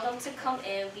allow them to come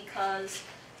in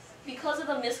because of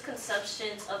the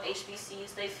misconceptions of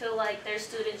HBCUs. They feel like their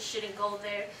students shouldn't go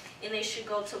there and they should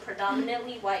go to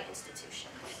predominantly white institutions.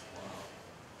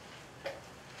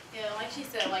 Yeah, like she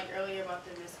said like earlier about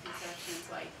the misconceptions,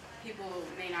 like people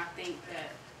may not think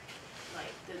that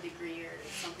like the degree or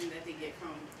something that they get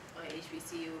from like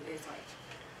HBCU is like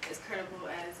as credible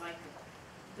as like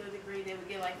the degree they would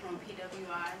get like from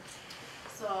PWI.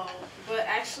 So, but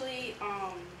actually,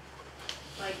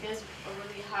 like there's a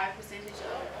really high percentage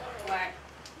of Black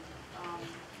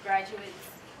graduates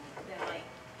that like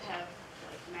have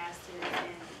like masters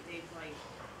and they've like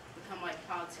become like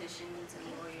politicians and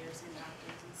lawyers and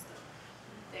doctors and stuff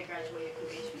that graduated from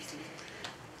HBCU.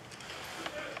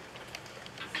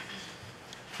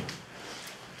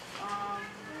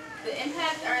 The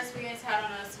impact our experience had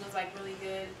on us was like really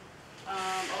good. A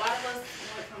lot of us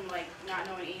went from like not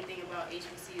knowing anything about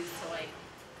HBCUs to like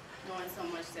knowing so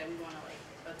much that we want to like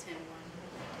attend one.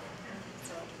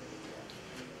 So.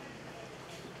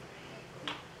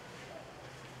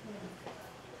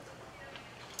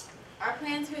 Our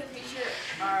plans for the future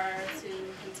are to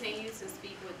continue to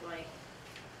speak with like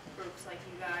groups like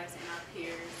you guys and our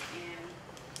peers, and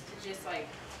to just like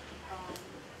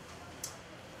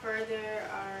further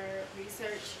our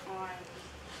research on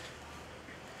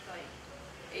like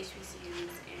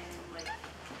HBCUs and like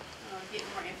get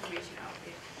more information out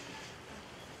there.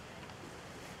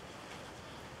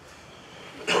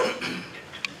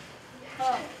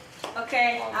 Oh,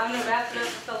 okay, I'm gonna wrap it up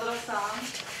with a little song.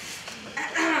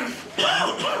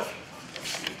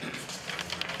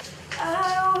 I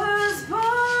was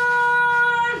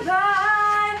born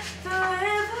by the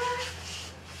river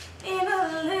in a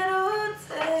little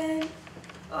tent.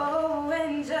 Oh,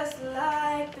 and just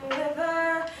like the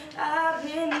river, I've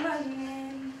been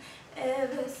running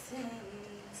ever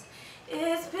since.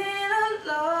 It's been a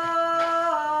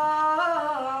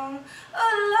long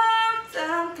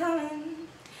time coming,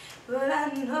 but I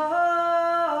know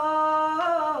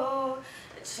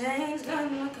a change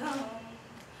gonna come.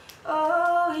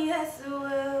 Oh, yes it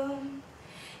will.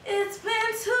 It's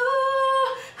been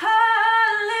too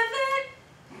hard living,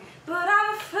 but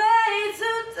I'm afraid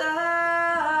to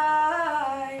die,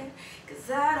 'cause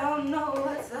I don't know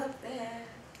what's up there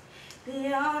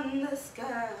beyond the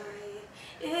sky.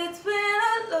 It's been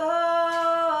a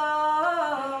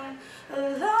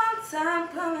long time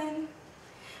coming,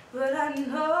 but I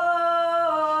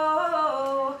know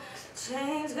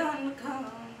change gonna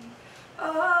come.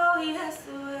 Oh, yes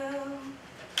it will.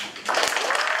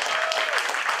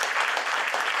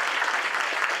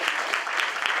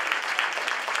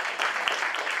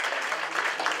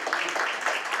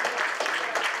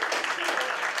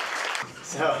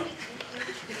 So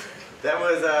that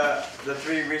was the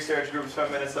 3 research groups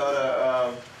from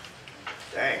Minnesota.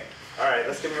 Dang. All right,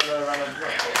 let's give them another round of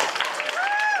applause.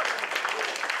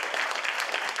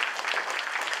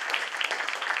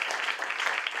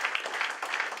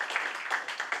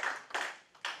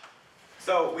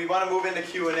 So we want to move into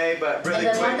Q&A, but really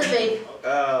quick,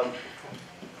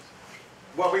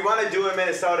 what we want to do in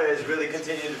Minnesota is really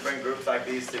continue to bring groups like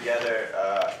these together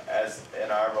as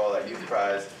in our role at Youth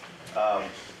Prize.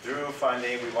 Through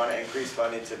funding, we want to increase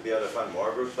funding to be able to fund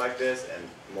more groups like this and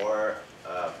more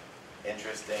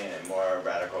interesting and more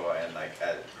radical and like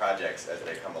projects as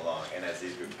they come along and as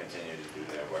these groups continue to do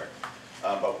their work.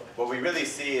 But what we really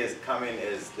see is coming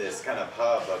is this kind of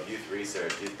hub of youth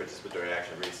research, youth participatory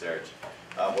action research,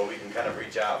 where we can kind of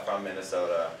reach out from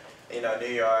Minnesota. You know, New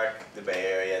York, the Bay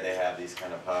Area, they have these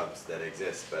kind of hubs that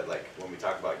exist, but like when we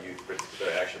talk about youth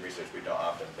participatory action research, we don't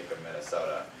often think of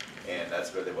Minnesota. And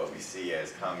that's really what we see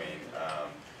as coming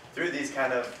through these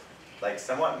kind of like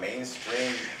somewhat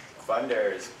mainstream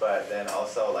funders, but then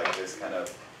also like this kind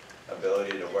of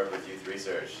ability to work with youth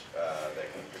research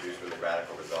that can produce really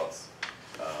radical results.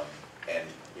 And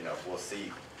you know, we'll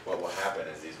see what will happen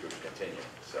as these groups continue.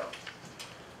 So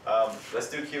let's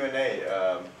do Q&A.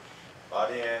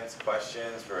 Audience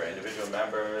questions for individual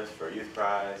members, for Youth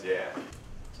Prize, yeah.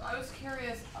 So I was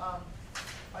curious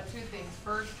about 2 things.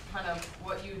 First, kind of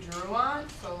what you drew on.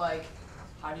 So like,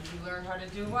 how did you learn how to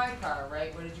do YCAR,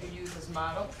 right? What did you use as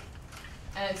model?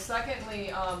 And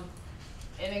secondly,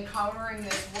 in encountering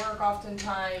this work,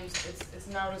 oftentimes it's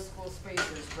in out of school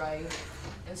spaces, right?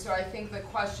 And so I think the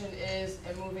question is,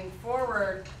 in moving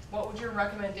forward, what would your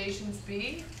recommendations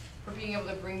be for being able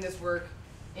to bring this work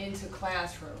into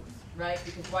classrooms, right?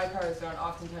 Because YCAR is done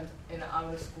oftentimes in an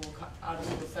out of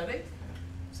school setting.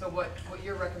 So what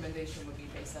your recommendation would be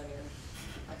based on your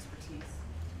expertise?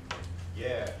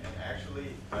 Yeah, and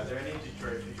actually, are there any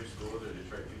Detroit Future Schools or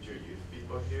Detroit Future Youth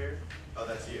people here? Oh,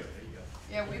 that's you. There you go.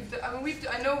 Yeah,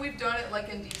 I know we've done it like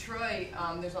in Detroit.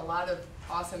 There's a lot of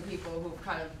awesome people who've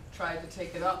kind of tried to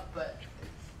take it up, but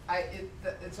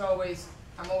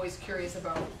I'm always curious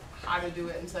about how to do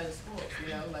it inside of schools,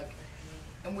 you know, like,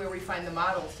 and where we find the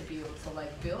models to be able to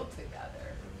like build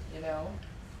together, you know.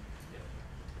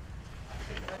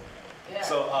 Yeah, Yeah.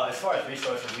 So as far as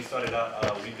resources, we started out,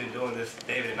 we've been doing this,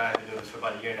 David and I have been doing this for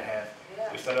about a year and a half.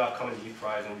 Yeah. We started off coming to Youth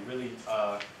Prize, and we really,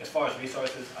 as far as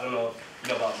resources, I don't know if you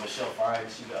know about Michelle Fine.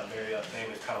 She's a very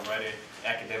famous kind of writer,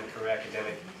 career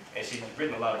academic, and she's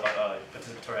written a lot about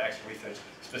participatory action research,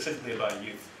 specifically about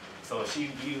youth. So she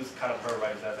used kind of her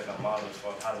writings as like a model as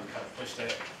far as how do we kind of push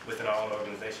that within our own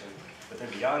organization. But then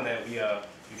beyond that, we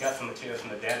got some materials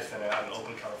from the Data Center out in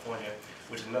Oakland, California,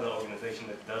 which is another organization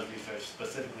that does research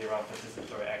specifically around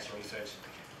participatory action research.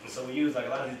 And so we use like a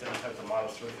lot of these different types of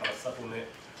models to really kind of supplement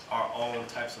our own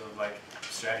types of like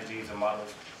strategies and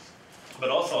models. But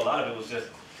also a lot of it was just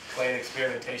plain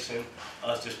experimentation,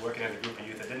 us just working as a group of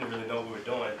youth that didn't really know what we were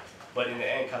doing, but in the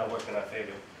end kind of worked in our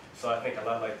favor. So I think a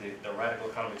lot of like the radical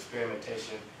kind of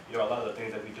experimentation, you know, a lot of the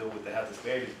things that we do with the health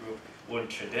disparities group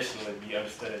wouldn't traditionally be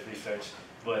understood as research,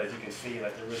 but as you can see,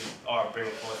 like they really are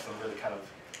bringing forth some really kind of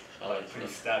pretty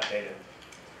stout data.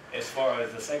 As far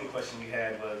as the second question you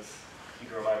had was, you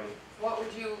can remind me. What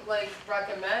would you like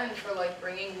recommend for like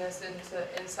bringing this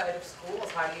inside of schools?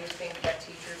 How do you think that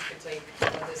teachers could take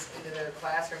this into their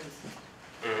classrooms?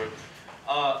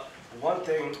 One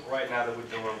thing right now that we're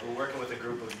doing, we're working with a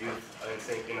group of youth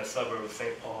in a suburb of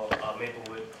St. Paul,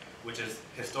 Maplewood, which has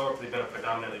historically been a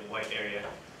predominantly white area,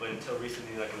 but until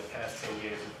recently, like in the past 10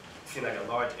 years, we've seen like a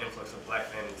large influx of black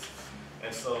families.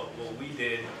 And so what we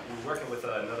did, we were working with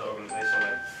another organization,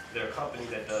 like they're a company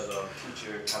that does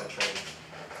teacher kind of training,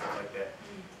 stuff like that.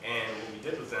 And what we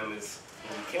did with them is,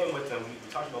 when we came with them, we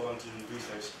talked about wanting to do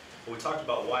research, but we talked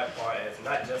about YPAR as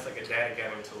not just like a data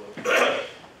gathering tool,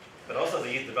 but also as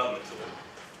a youth development tool.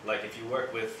 Like if you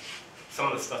work with some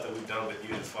of the stuff that we've done with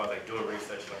youth as far as like doing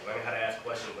research, like learning how to ask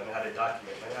questions, learning how to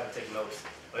document, learning how to take notes,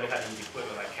 learning how to use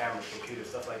equipment like cameras,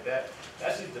 computers, stuff like that,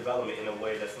 that's youth development in a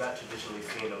way that's not traditionally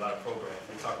seen in a lot of programs.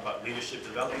 When we talk about leadership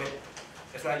development,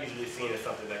 it's not usually seen as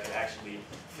something that can actually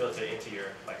filter into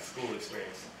your like school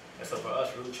experience. And so for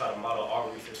us, really try to model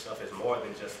our research stuff as more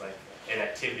than just like an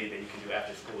activity that you can do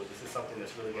after school. This is something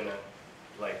that's really gonna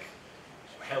like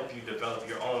help you develop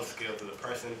your own skills as a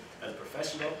person, as a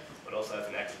professional, but also as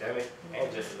an academic,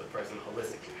 and just as a person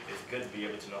holistically. It's good to be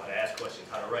able to know how to ask questions,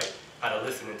 how to write, how to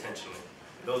listen intentionally.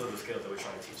 Those are the skills that we're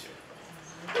trying to teach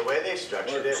you. The way they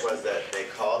structured it was that they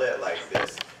called it like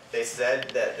this. They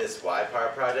said that this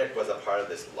YPAR project was a part of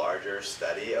this larger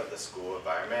study of the school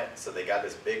environment. So they got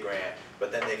this big grant,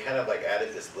 but then they kind of like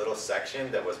added this little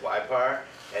section that was YPAR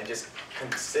and just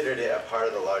considered it a part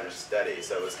of the larger study.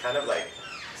 So it was kind of like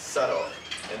subtle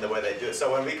in the way they do it.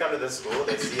 So when we come to this school,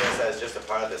 they see us as just a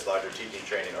part of this larger teaching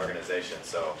training organization.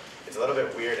 So it's a little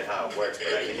bit weird in how it works, but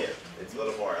I think it's a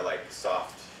little more like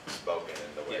soft spoken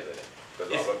in the way that it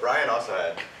goes on. But Brian also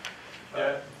had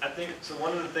yeah, I think, so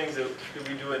one of the things that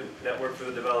we do at Network for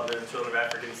the Development of Children of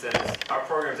African Descent is our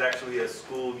program is actually a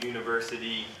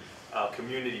school-university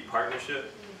community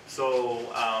partnership. So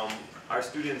our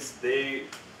students,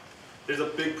 there's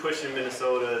a big push in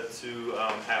Minnesota to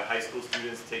have high school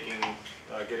students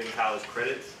getting college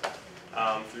credits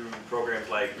through programs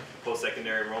like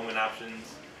post-secondary enrollment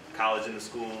options, college in the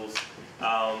schools.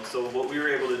 So what we were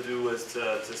able to do was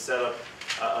to set up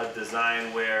a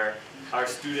design where our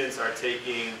students are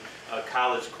taking a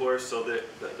college course, so that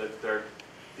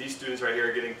these students right here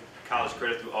are getting college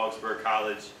credit through Augsburg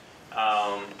College,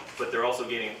 but they're also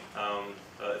getting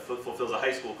fulfills a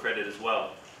high school credit as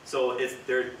well. So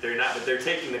they're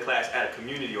taking the class at a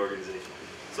community organization.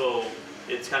 So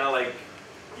it's kind of like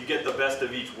you get the best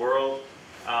of each world,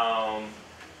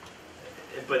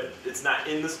 but it's not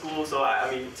in the school. So I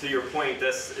mean, to your point,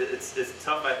 it's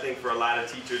tough, I think, for a lot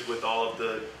of teachers with all of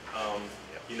the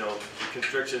the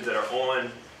constrictions that are on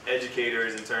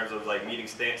educators in terms of like meeting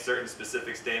certain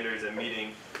specific standards and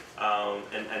meeting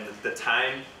and the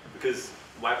time, because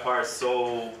YPAR is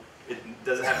so, it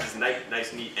doesn't have these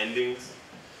nice neat endings.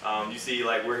 You see,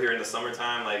 like we're here in the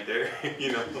summertime, like they're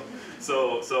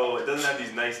so it doesn't have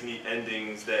these nice neat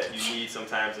endings that you need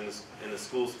sometimes in the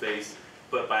school space.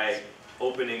 But by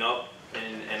opening up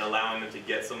and allowing them to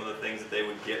get some of the things that they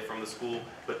would get from the school,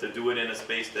 but to do it in a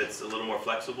space that's a little more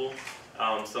flexible,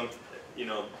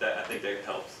 that I think that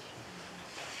helps.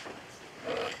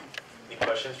 Any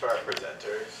questions for our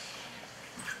presenters?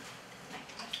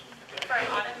 For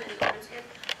Autumn and Orange here,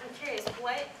 I'm curious,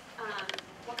 what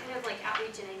kind of like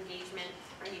outreach and engagement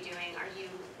are you doing? Are you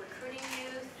recruiting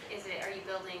youth? Are you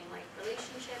building like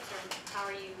relationships, or how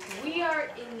are you? We are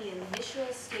in the initial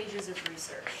stages of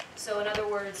research. So in other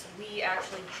words, we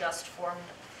actually just formed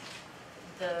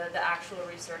the actual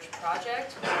research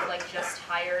project. We've like just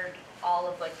hired all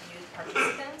of like youth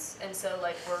participants, and so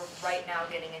like we're right now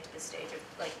getting into the stage of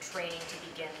like training to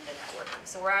begin the networking.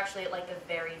 So we're actually at like the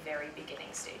very, very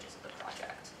beginning stages of the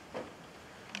project.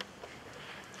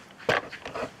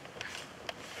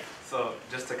 So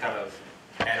just to kind of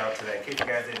add on to that, in case you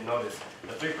guys didn't notice,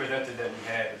 the three presenters that we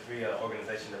had, the three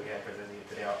organizations that we had presenting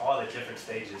today are all at different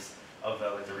stages of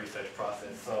like the research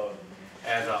process. So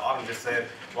as Autumn just said,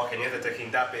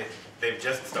 they've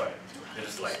just started. They're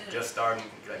just starting,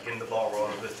 like getting the ball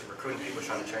rolling with this, recruiting people,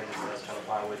 trying to train themselves, trying to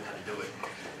find ways how to do it.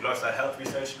 Northside Health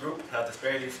Research Group, Health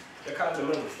Disparities, they're kind of in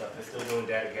the middle of stuff. They're still doing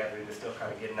data gathering. They're still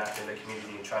kind of getting out in the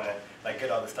community and trying to like get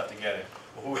all this stuff together.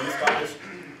 But who are these scholars?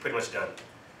 Pretty much done.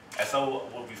 And so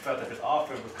what we felt that this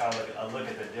offered was kind of like a look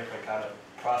at the different kind of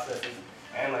processes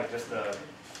and like just the,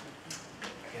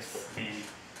 I guess, the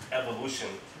evolution,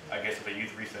 I guess, of a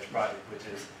youth research project, which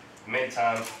is many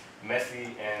times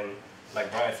messy and,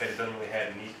 like Brian said, it doesn't really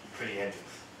have neat, pretty endings.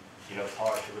 You know, it's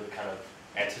hard to really kind of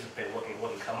anticipate what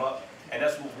can come up. And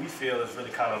that's what we feel is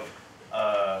really kind of,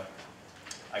 I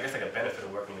guess, like a benefit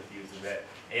of working with youth is that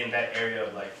in that area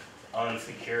of like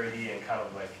unsecurity and kind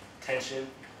of like tension,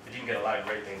 that you can get a lot of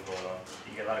great things going on.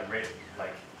 You get a lot of great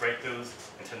like breakthroughs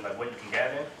in terms of like what you can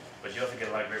gather, but you also get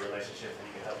a lot of great relationships and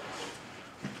you can help people.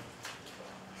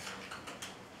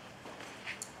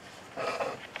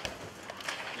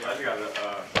 Yeah, I just got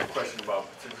a question about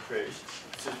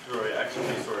participatory action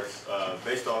resource.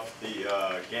 Based off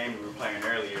the game we were playing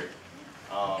earlier,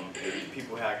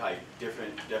 people had like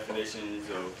different definitions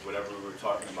of whatever we were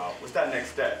talking about. What's that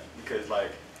next step? Because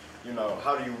like, you know,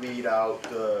 how do you weed out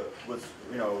what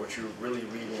you're really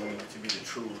reading to be the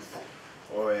truth,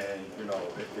 or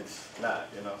if it's not,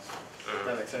 you know? Does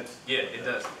that make sense? Yeah, it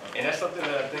does. And that's something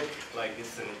that I think like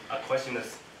it's a question that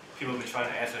people have been trying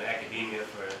to answer in academia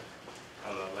for, I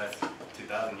don't know, the last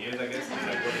 2,000 years, I guess. It's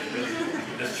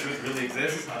like, does truth really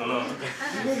exist? I don't know.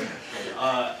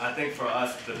 I think for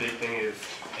us, the big thing is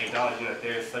acknowledging that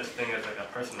there is such a thing as like a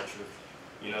personal truth.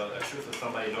 You know, a truth of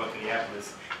somebody in North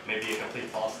Minneapolis may be a complete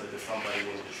falsehood to somebody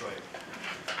in Detroit.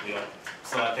 You know,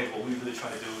 so I think what we really try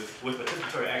to do is, with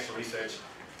participatory action research,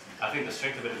 I think the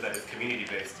strength of it is that it's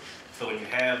community-based. So when you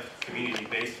have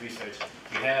community-based research,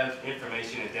 you have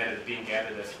information and data that's being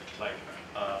gathered that's like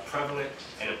prevalent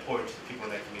and important to people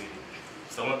in that community.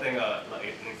 So one thing, like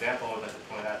an example I would like to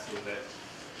point out too is that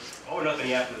over North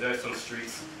Minneapolis, there are some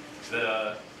streets that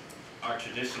are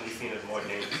traditionally seen as more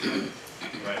dangerous,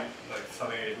 right? Like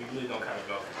some areas we really don't kind of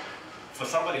go. For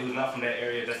somebody who's not from that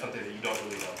area, that's something that you don't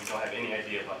really know. You don't have any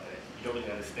idea about that. You don't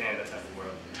really understand that type of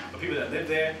world. But people that live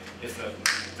there, it's a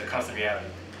constant reality.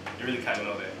 You really kind of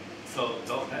know that. So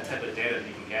that type of data that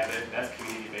you can gather, that's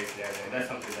community-based data, and that's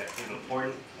something that is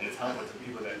important and it's helpful to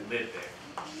people that live there,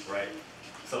 right?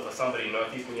 So for somebody in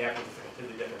Northeast Minneapolis, it's a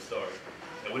completely different story.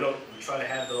 And we try to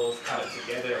have those kind of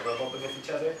together and rub up against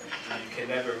each other, and you can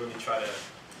never really try to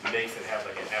mix and have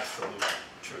like an absolute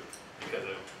truth, because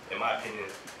in my opinion,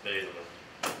 there isn't one.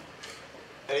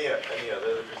 Any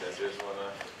other presenters want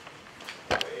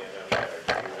to weigh in on that, or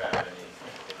do you have any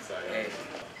insight?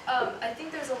 I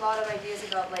think there's a lot of ideas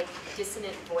about like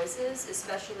dissonant voices,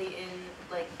 especially in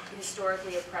like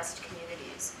historically oppressed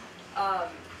communities.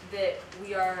 That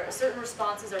certain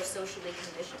responses are socially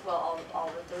conditioned. Well, all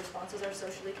of the responses are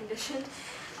socially conditioned,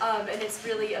 and it's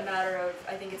really a matter of,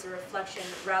 I think it's a reflection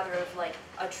rather of like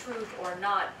a truth or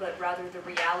not, but rather the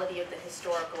reality of the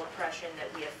historical oppression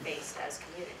that we have faced as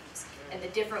communities, and the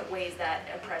different ways that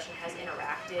oppression has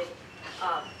interacted,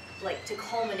 like to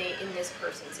culminate in this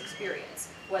person's experience.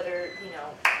 Whether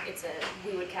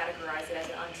we would categorize it as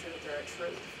an untruth or a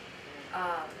truth.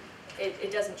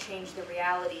 It doesn't change the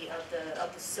reality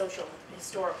of the social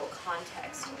historical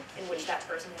context in which that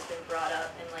person has been brought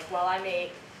up. And like, while I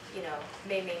may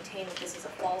maintain that this is a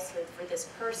falsehood for this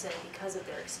person because of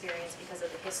their experience, because of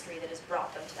the history that has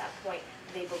brought them to that point,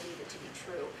 they believe it to be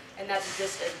true. And that's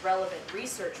just as relevant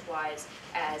research-wise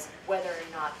as whether or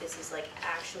not this is like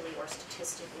actually or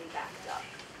statistically backed up.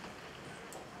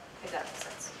 If that makes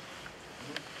sense.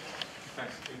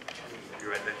 Thanks.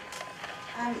 You're right there.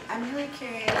 I'm really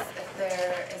curious if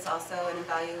there is also an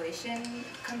evaluation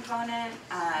component.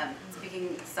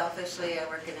 Speaking selfishly, I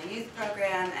work in a youth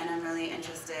program, and I'm really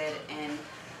interested in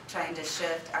trying to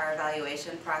shift our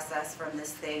evaluation process from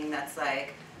this thing that's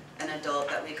like an adult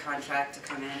that we contract to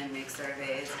come in and make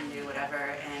surveys and do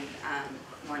whatever, and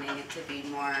wanting it to be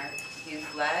more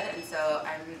youth-led. And so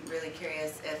I'm really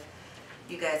curious if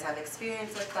you guys have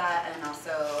experience with that, and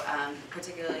also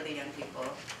particularly the young people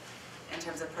in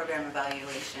terms of program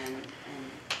evaluation.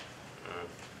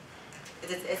 And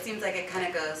it seems like it kind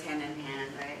of goes hand in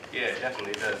hand, right? Yeah,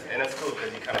 definitely does. And that's cool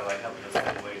because you kind of like helped us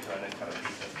segue into our next kind of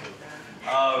piece. That's cool.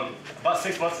 About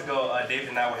 6 months ago, David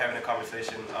and I were having a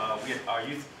conversation.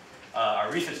 Our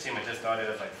research team had just started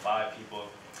as like 5 people.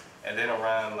 And then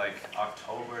around like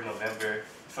October, November,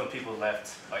 some people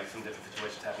left, like some different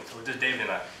situations happened. So it was just David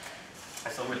and I.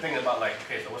 And so we're thinking about like,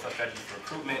 okay, so what's our strategy for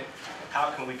recruitment?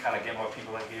 How can we kind of get more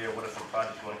people in here? What are some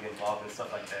projects we want to get involved in,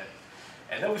 stuff like that.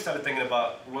 And then we started thinking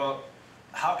about, well,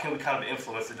 how can we kind of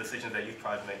influence the decisions that Youth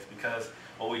Project makes? Because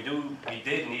what we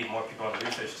did need more people on the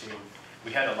research team.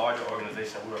 We had a larger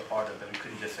organization that we were a part of that we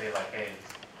couldn't just say like, hey,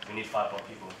 we need 5 more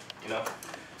people, you know?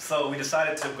 So we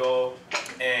decided to go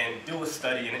and do a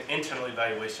study, an internal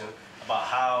evaluation about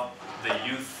how the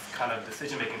youth kind of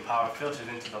decision-making power filters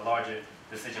into the larger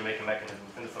decision-making mechanism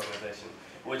within this organization,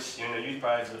 which, you know, Youth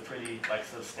Project is a pretty, like,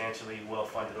 substantially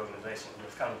well-funded organization.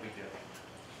 It's kind of a big deal.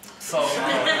 So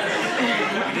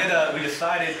we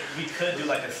decided we could do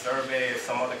like a survey or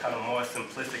some other kind of more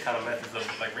simplistic kind of methods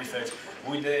of like research.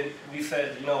 We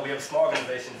said, you know, we have a small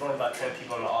organization, there's only about 10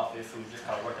 people in the office who just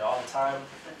kind of work there all the time,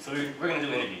 so we're going to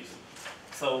do interviews.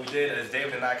 So we did, as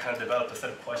David and I kind of developed a set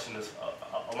of questions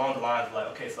along the lines of like,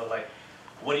 okay, so like,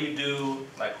 what do you do?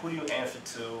 Like, who do you answer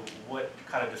to? What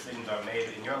kind of decisions are made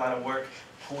in your line of work?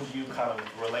 Who do you kind of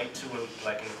relate to in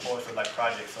the course of like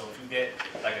projects? So if you get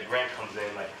like a grant comes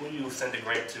in, like who do you send the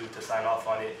grant to sign off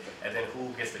on it? And then who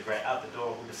gets the grant out the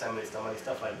door? Who disseminates the money?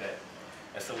 Stuff like that.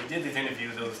 And so we did these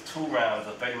interviews. There was 2 rounds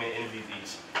of 30-minute interviews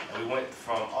each. And we went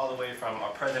from all the way from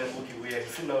our president, Wookie Weir,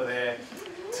 who's sitting over there,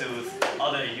 to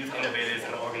other youth innovators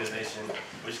in the organization.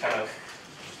 We just kind of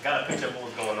got a picture of what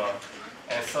was going on.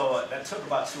 And so that took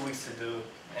about 2 weeks to do,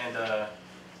 and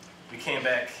we came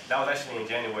back. That was actually in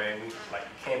January. We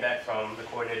came back from the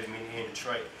coordinators meeting here in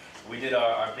Detroit. We did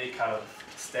our big kind of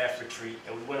staff retreat,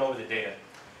 and we went over the data.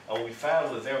 And what we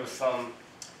found was there was some,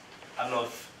 I don't know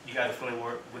if you guys are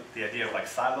familiar with the idea of like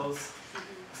silos.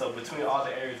 So between all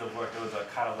the areas of work, there was a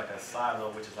kind of like a silo,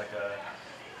 which is like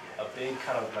a big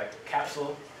kind of like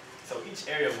capsule. So each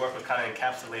area of work was kind of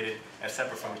encapsulated and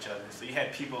separate from each other. So you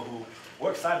had people who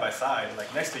worked side by side,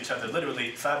 like next to each other,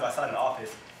 literally side by side in the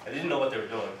office, and they didn't know what they were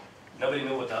doing. Nobody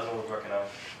knew what the other one was working on,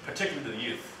 particularly the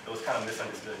youth. It was kind of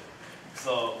misunderstood.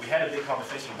 So we had a big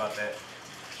conversation about that,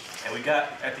 and we got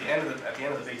at the end of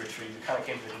the big retreat, we kind of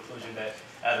came to the conclusion that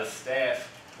as a staff,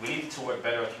 we needed to work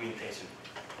better on communication.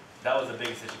 That was the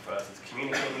biggest issue for us, is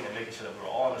communicating and making sure that we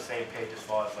were all on the same page as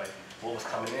far as like what was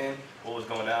coming in, what was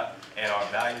going out, and our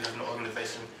values as an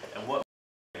organization, and what.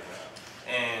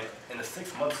 And in the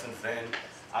 6 months since then,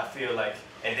 I feel like,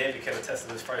 and David can attest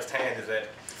to this firsthand, is that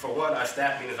for one, our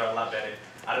staff meetings are a lot better.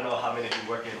 I don't know how many of you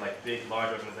work in like big,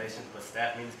 large organizations, but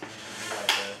staff meetings can usually be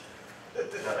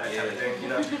like that kind of thing, you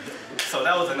know. So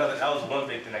that was one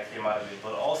big thing that came out of it.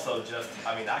 But also just,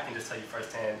 I mean, I can just tell you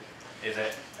firsthand, is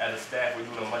that as a staff, we're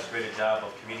doing a much greater job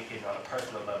of communicating on a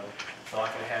personal level. So I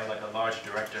can have like a large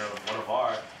director of one of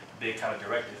our big kind of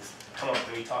directors come up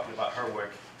to me talking about her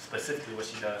work, specifically what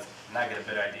she does, and I get a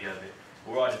better idea of it.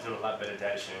 We're all just doing a lot better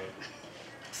data sharing.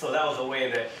 So that was a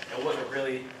way that it wasn't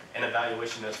really an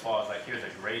evaluation as far as like, here's a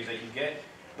grade that you get,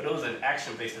 but it was an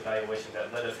action-based evaluation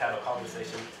that let us have a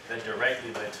conversation that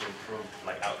directly led to improved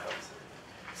like outcomes.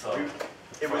 So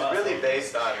it was really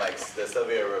based on like the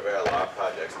Sylvia Rivera Law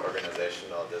Project's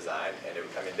organizational design, and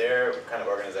I mean their kind of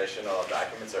organizational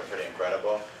documents are pretty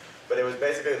incredible. But it was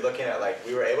basically looking at like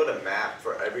we were able to map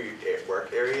for every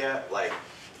work area like.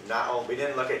 We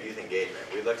didn't look at youth engagement.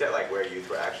 We looked at like where youth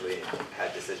were actually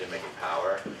had decision-making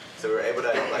power. So we were able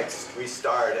to like we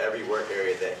starred every work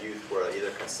area that youth were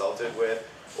either consulted with,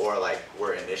 or like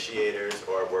were initiators,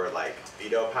 or were like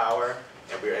veto power,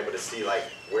 and we were able to see like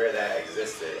where that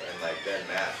existed and like then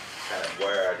map kind of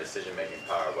where our decision-making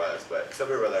power was. But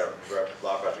Sylvia Rivera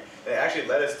Law Project, and it actually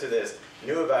led us to this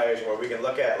new evaluation where we can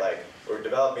look at like we're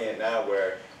developing it now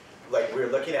where like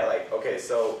we're looking at like okay,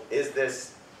 so is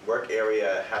this work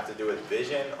area have to do with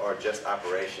vision or just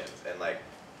operations? And like,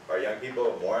 are young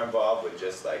people more involved with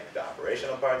just like the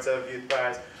operational parts of Youth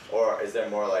Prize, or is there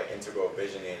more like integral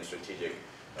visioning and strategic?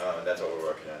 That's what we're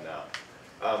working on now.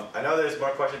 I know there's more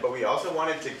questions, but we also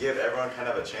wanted to give everyone kind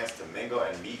of a chance to mingle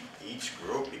and meet each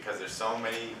group because there's so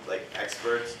many like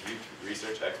experts, youth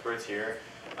research experts here.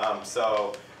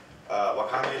 So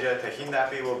Wakamija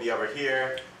Tehindapi will be over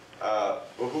here.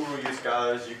 Uhuru Youth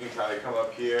Scholars, you can probably come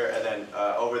up here, and then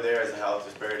over there is the Health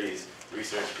Disparities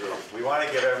Research Group. We want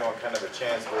to give everyone kind of a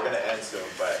chance. We're going to end soon,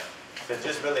 but to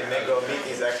just really mingle, meet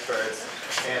these experts,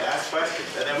 and ask questions.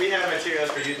 And then we have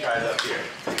materials for Youth Prize up here.